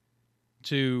easy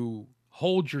to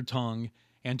hold your tongue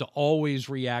and to always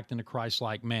react in a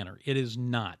Christ-like manner. It is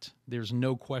not. There's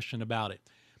no question about it.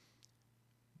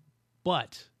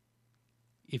 But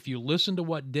if you listen to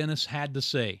what Dennis had to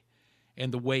say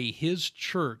and the way his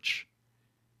church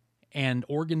and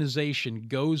organization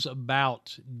goes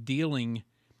about dealing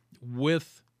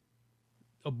with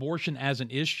abortion as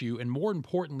an issue, and more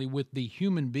importantly with the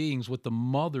human beings, with the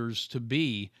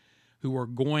mothers-to-be who are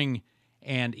going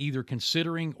and either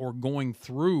considering or going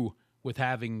through with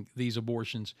having these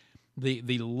abortions, the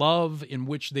love in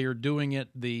which they are doing it,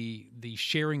 the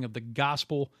sharing of the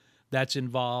gospel that's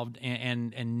involved,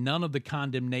 and none of the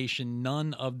condemnation,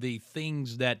 none of the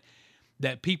things that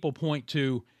people point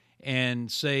to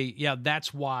and say, yeah,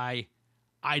 that's why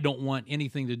I don't want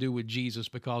anything to do with Jesus,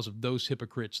 because of those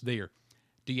hypocrites there.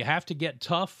 Do you have to get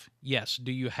tough? Yes.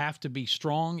 Do you have to be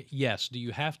strong? Yes. Do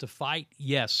you have to fight?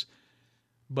 Yes.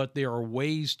 But there are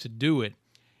ways to do it.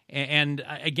 And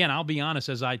again, I'll be honest,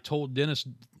 as I told Dennis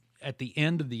at the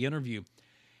end of the interview,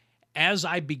 as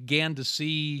I began to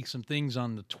see some things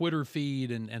on the Twitter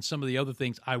feed and some of the other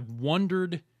things, I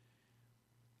wondered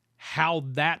how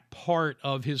that part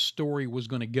of his story was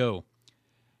going to go.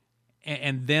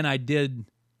 And then I did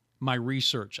my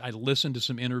research. I listened to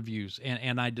some interviews,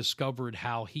 and I discovered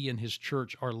how he and his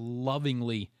church are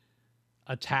lovingly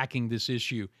attacking this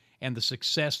issue and the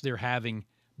success they're having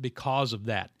because of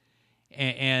that.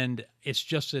 And it's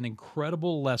just an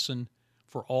incredible lesson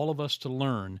for all of us to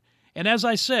learn. And as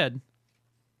I said,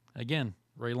 again,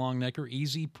 Ray Longnecker,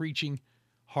 easy preaching,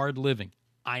 hard living.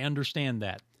 I understand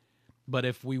that. But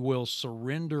if we will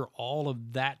surrender all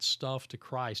of that stuff to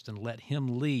Christ and let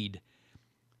him lead,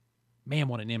 man,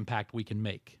 what an impact we can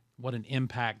make. What an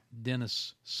impact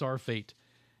Dennis Sarfate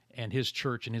and his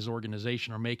church and his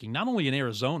organization are making, not only in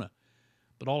Arizona,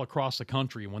 but all across the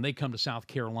country. And when they come to South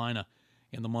Carolina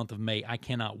in the month of May, I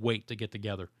cannot wait to get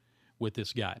together with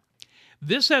this guy.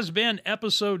 This has been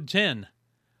episode 9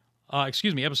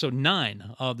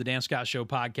 of the Dan Scott Show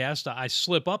podcast. I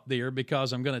slip up there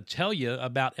because I'm going to tell you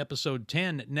about episode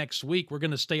 10 next week. We're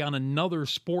going to stay on another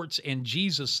sports and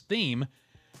Jesus theme.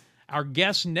 Our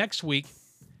guest next week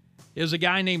is a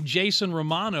guy named Jason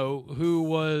Romano, who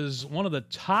was one of the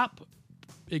top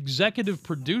executive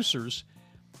producers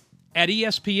at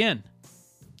ESPN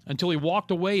until he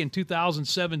walked away in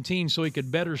 2017 so he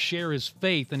could better share his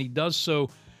faith, and he does so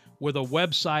with a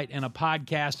website and a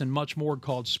podcast and much more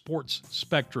called Sports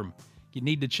Spectrum. You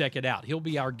need to check it out. He'll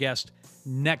be our guest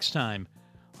next time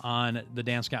on the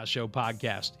Dan Scott Show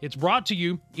podcast. It's brought to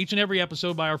you each and every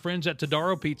episode by our friends at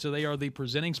Todaro Pizza. They are the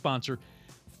presenting sponsor.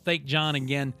 Thank John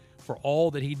again for all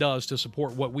that he does to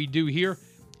support what we do here,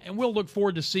 and we'll look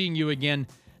forward to seeing you again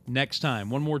next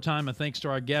time. One more time, a thanks to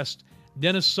our guest,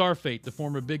 Dennis Sarfate, the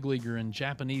former big leaguer and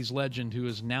Japanese legend who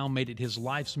has now made it his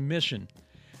life's mission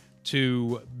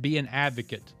to be an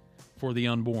advocate for the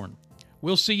unborn.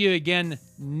 We'll see you again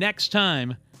next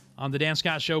time on the Dan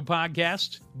Scott Show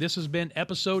podcast. This has been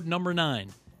episode number 9.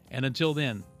 And until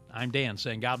then, I'm Dan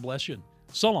saying God bless you.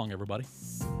 So long, everybody.